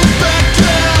I won't back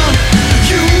down.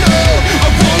 You know I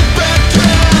won't back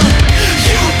down.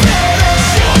 You better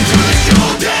show up to the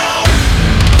showdown.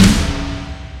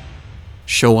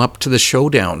 Show Up to the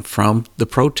Showdown from The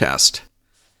Protest.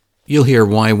 You'll hear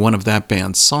why one of that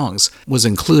band's songs was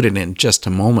included in just a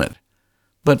moment.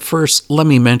 But first, let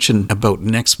me mention about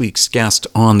next week's guest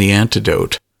on The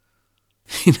Antidote.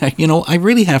 You know, I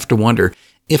really have to wonder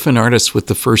if an artist with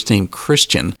the first name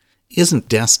Christian isn't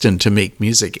destined to make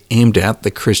music aimed at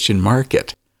the Christian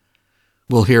market.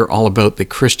 We'll hear all about the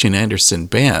Christian Anderson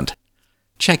Band.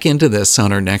 Check into this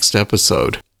on our next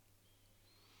episode.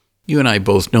 You and I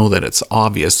both know that it's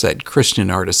obvious that Christian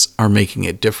artists are making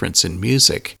a difference in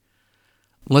music.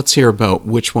 Let's hear about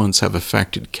which ones have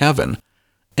affected Kevin,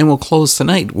 and we'll close the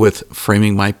night with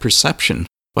Framing My Perception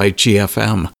by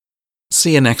GFM.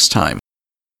 See you next time.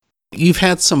 You've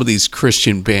had some of these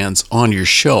Christian bands on your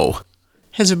show.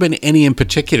 Has there been any in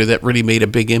particular that really made a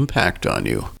big impact on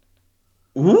you?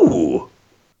 Ooh.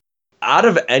 Out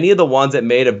of any of the ones that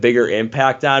made a bigger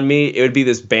impact on me, it would be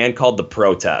this band called The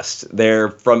Protest. They're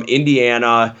from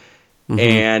Indiana,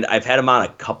 and I've had them on a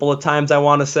couple of times, I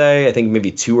want to say. I think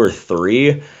maybe 2 or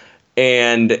 3.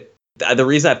 And the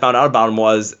reason I found out about them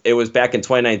was it was back in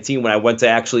 2019 when I went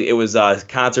to it was a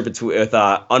concert with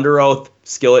Under Oath,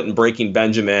 Skillet, and Breaking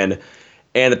Benjamin.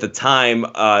 And at the time,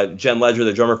 Jen Ledger,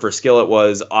 the drummer for Skillet,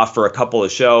 was off for a couple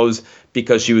of shows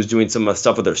because she was doing some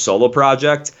stuff with her solo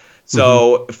project.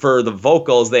 So for the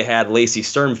vocals, they had Lacey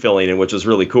Sturm filling in, which was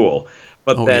really cool.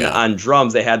 But on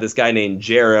drums, they had this guy named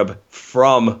Jareb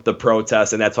from the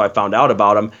protest, and that's how I found out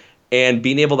about him. And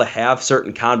being able to have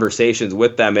certain conversations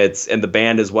with them, and the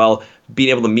band as well, being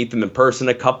able to meet them in person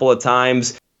a couple of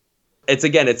times. It's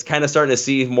kind of starting to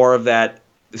see more of that,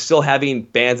 still having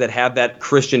bands that have that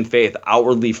Christian faith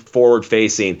outwardly forward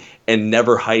facing and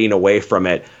never hiding away from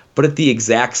it. But at the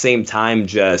exact same time,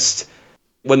 just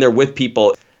when they're with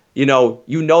people, you know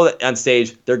that on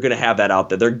stage, they're going to have that out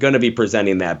there. They're going to be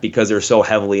presenting that because they're so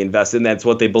heavily invested. And that's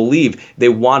what they believe. They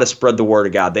want to spread the word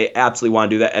of God. They absolutely want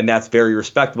to do that. And that's very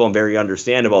respectable and very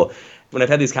understandable. When I've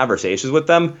had these conversations with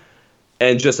them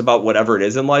and just about whatever it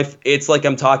is in life, it's like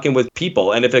I'm talking with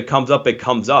people. And if it comes up, it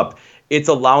comes up. It's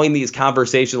allowing these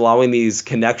conversations, allowing these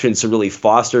connections to really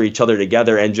foster each other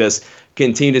together and just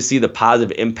continue to see the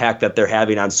positive impact that they're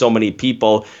having on so many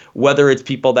people, whether it's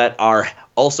people that are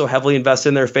also heavily invested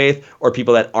in their faith or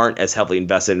people that aren't as heavily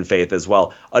invested in faith as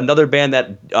well. Another band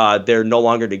that they're no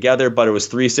longer together, but it was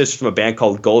three sisters from a band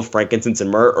called Gold, Frankincense,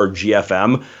 and Myrrh, or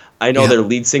GFM. I know their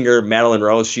lead singer, Madeline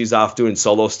Rose, she's off doing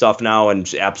solo stuff now and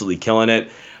she's absolutely killing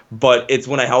it. But it's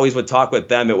when I always would talk with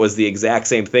them, it was the exact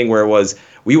same thing where it was,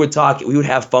 we would talk, we would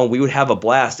have fun, we would have a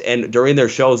blast. And during their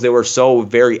shows, they were so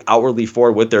very outwardly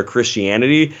forward with their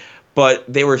Christianity, but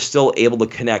they were still able to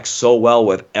connect so well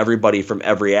with everybody from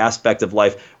every aspect of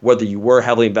life, whether you were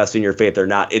heavily invested in your faith or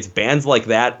not. It's bands like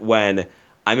that when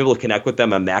I'm able to connect with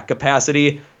them in that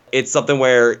capacity. It's something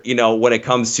where, when it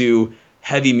comes to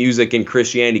heavy music and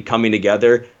Christianity coming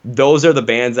together, those are the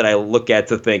bands that I look at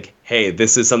to think, hey,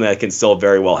 this is something that can still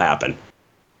very well happen.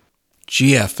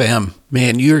 GFM,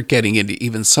 man, you're getting into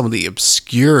even some of the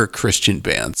obscure Christian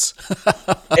bands.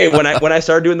 Hey, when I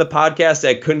started doing the podcast,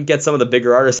 I couldn't get some of the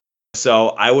bigger artists, so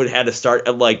I would have to start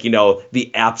at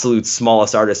the absolute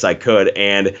smallest artists I could,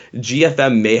 and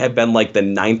GFM may have been like the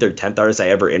 9th or 10th artist I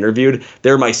ever interviewed.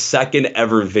 They're my second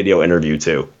ever video interview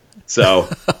too. So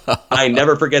I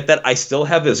never forget that. I still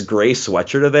have this gray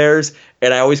sweatshirt of theirs,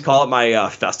 and I always call it my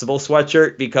festival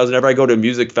sweatshirt because whenever I go to a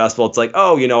music festival, it's like,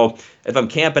 if I'm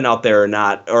camping out there or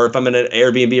not, or if I'm in an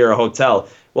Airbnb or a hotel,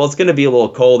 well, it's going to be a little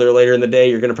colder later in the day.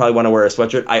 You're going to probably want to wear a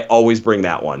sweatshirt. I always bring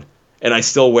that one, and I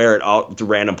still wear it out to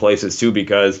random places too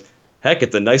because, heck,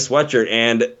 it's a nice sweatshirt,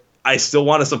 and I still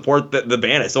want to support the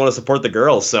band. I still want to support the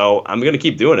girls, so I'm going to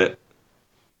keep doing it.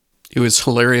 It was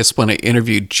hilarious when I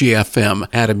interviewed GFM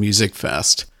at a music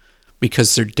fest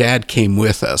because their dad came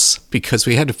with us because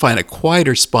we had to find a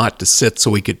quieter spot to sit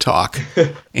so we could talk.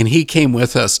 And he came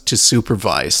with us to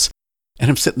supervise. And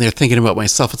I'm sitting there thinking about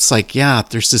myself. It's like, yeah,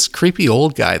 there's this creepy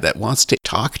old guy that wants to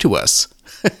talk to us.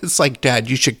 It's like, Dad,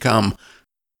 you should come.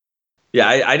 Yeah,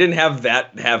 I didn't have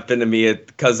that happen to me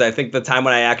because I think the time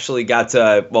when I actually got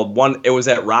to, it was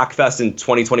at Rockfest in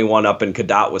 2021 up in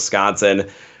Cadott, Wisconsin,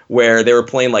 where they were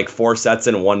playing like 4 sets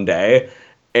in one day.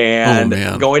 And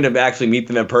going to actually meet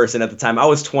them in person at the time, I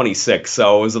was 26,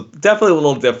 so it was definitely a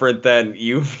little different than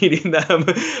you meeting them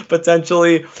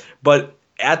potentially. But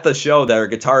at the show, their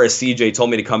guitarist CJ told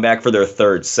me to come back for their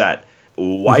 3rd set.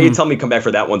 Why are you telling me to come back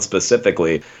for that one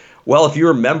specifically? Well, if you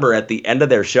remember, at the end of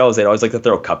their shows, they'd always like to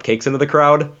throw cupcakes into the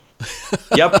crowd.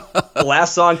 Yep. The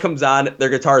last song comes on, their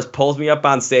guitarist pulls me up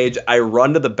on stage. I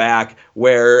run to the back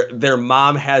where their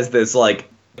mom has this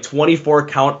 24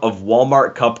 count of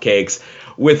Walmart cupcakes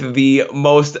with the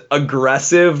most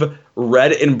aggressive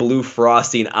red and blue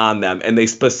frosting on them. And they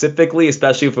specifically,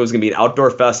 especially if it was going to be an outdoor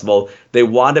festival, they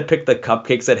wanted to pick the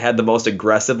cupcakes that had the most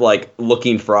aggressive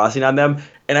looking frosting on them.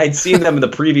 And I'd seen them in the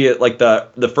previous,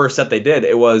 the first set they did,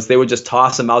 they would just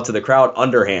toss them out to the crowd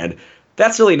underhand.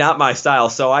 That's really not my style.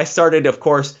 So I started, of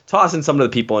course, tossing some of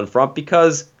the people in front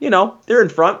because, they're in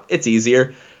front. It's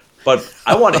easier. But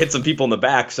I want to hit some people in the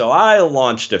back, so I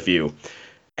launched a few.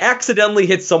 Accidentally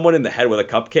hit someone in the head with a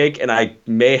cupcake, and I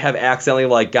may have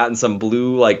accidentally gotten some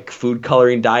blue food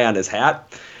coloring dye on his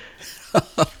hat.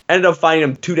 Ended up finding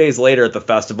him 2 days later at the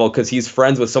festival because he's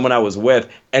friends with someone I was with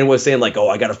and was saying I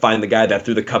got to find the guy that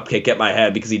threw the cupcake at my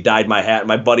head because he dyed my hat. And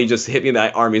my buddy just hit me in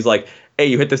the arm. He's like, hey,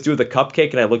 you hit this dude with a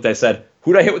cupcake? And I looked, I said,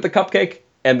 who'd I hit with the cupcake?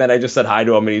 And then I just said hi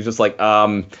to him, and he's just like,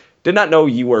 did not know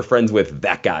you were friends with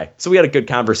that guy. So we had a good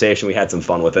conversation. We had some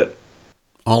fun with it.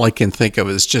 All I can think of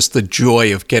is just the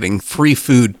joy of getting free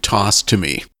food tossed to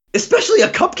me. Especially a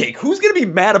cupcake. Who's going to be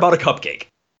mad about a cupcake?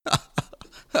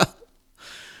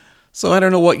 So I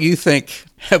don't know what you think.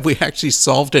 Have we actually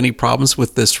solved any problems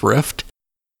with this rift?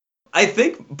 I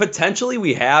think potentially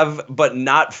we have, but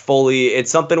not fully.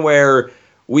 It's something where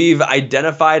we've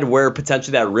identified where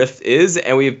potentially that rift is,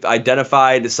 and we've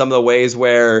identified some of the ways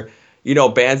where,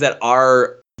 bands that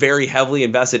are very heavily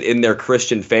invested in their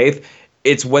Christian faith,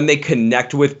 it's when they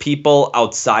connect with people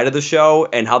outside of the show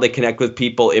and how they connect with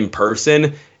people in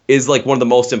person is like one of the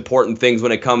most important things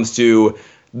when it comes to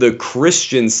the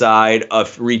Christian side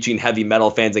of reaching heavy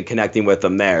metal fans and connecting with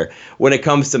them there. When it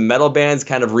comes to metal bands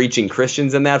kind of reaching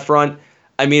Christians in that front,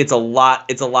 I mean, it's a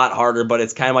lot harder, but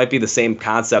it's kind of might be the same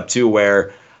concept too,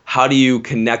 where how do you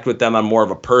connect with them on more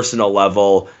of a personal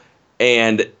level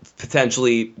and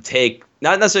potentially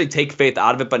not necessarily take faith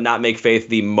out of it, but not make faith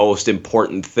the most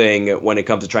important thing when it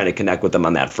comes to trying to connect with them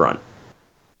on that front.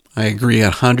 I agree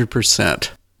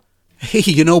 100%.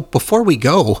 Hey, before we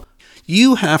go,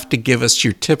 you have to give us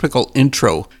your typical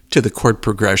intro to the Chord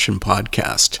Progression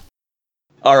podcast.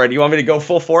 All right, you want me to go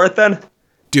full for it then?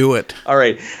 Do it. All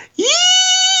right. Yo,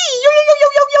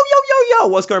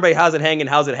 what's going on, everybody? How's it hanging?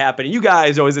 How's it happening? You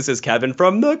guys know this is Kevin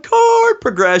from the Chord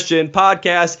Progression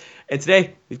podcast. And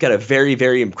today we've got a very,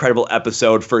 very incredible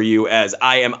episode for you as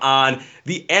I am on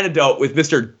The Antidote with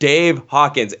Mr. Dave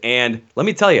Hawkins. And let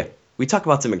me tell you, we talk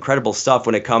about some incredible stuff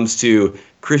when it comes to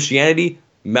Christianity,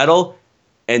 metal,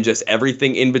 and just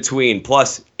everything in between.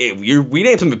 Plus, we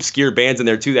named some obscure bands in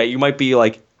there too that you might be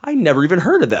like, I never even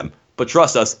heard of them. But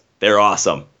trust us, they're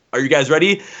awesome. Are you guys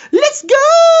ready? Let's go!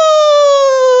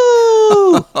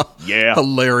 Yeah.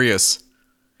 Hilarious.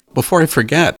 Before I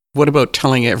forget, what about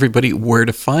telling everybody where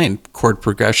to find Chord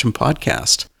Progression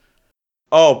Podcast?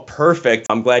 Oh, perfect.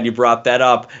 I'm glad you brought that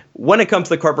up. When it comes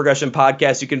to the Chord Progression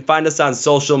Podcast, you can find us on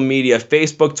social media,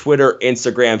 Facebook, Twitter,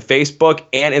 Instagram. Facebook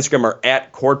and Instagram are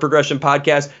at Chord Progression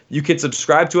Podcast. You can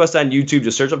subscribe to us on YouTube.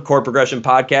 Just search up Chord Progression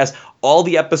Podcast. All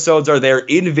the episodes are there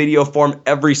in video form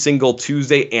every single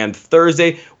Tuesday and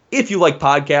Thursday. If you like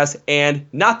podcasts and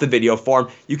not the video form,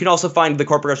 you can also find the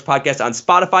Chord Progression Podcast on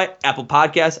Spotify, Apple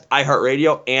Podcasts,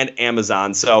 iHeartRadio, and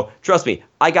Amazon. So trust me,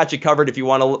 I got you covered if you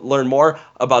want to learn more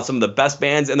about some of the best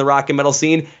bands in the rock and metal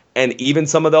scene, and even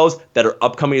some of those that are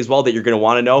upcoming as well that you're going to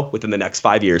want to know within the next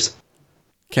 5 years.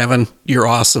 Kevin, you're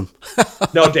awesome.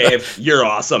 No, Dave, you're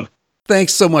awesome.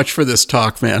 Thanks so much for this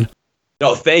talk, man.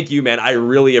 No, thank you, man. I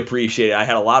really appreciate it. I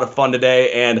had a lot of fun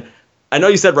today, and I know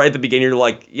you said right at the beginning, you're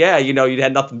like, yeah, you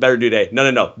had nothing better to do today.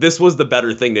 No. This was the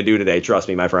better thing to do today. Trust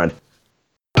me, my friend.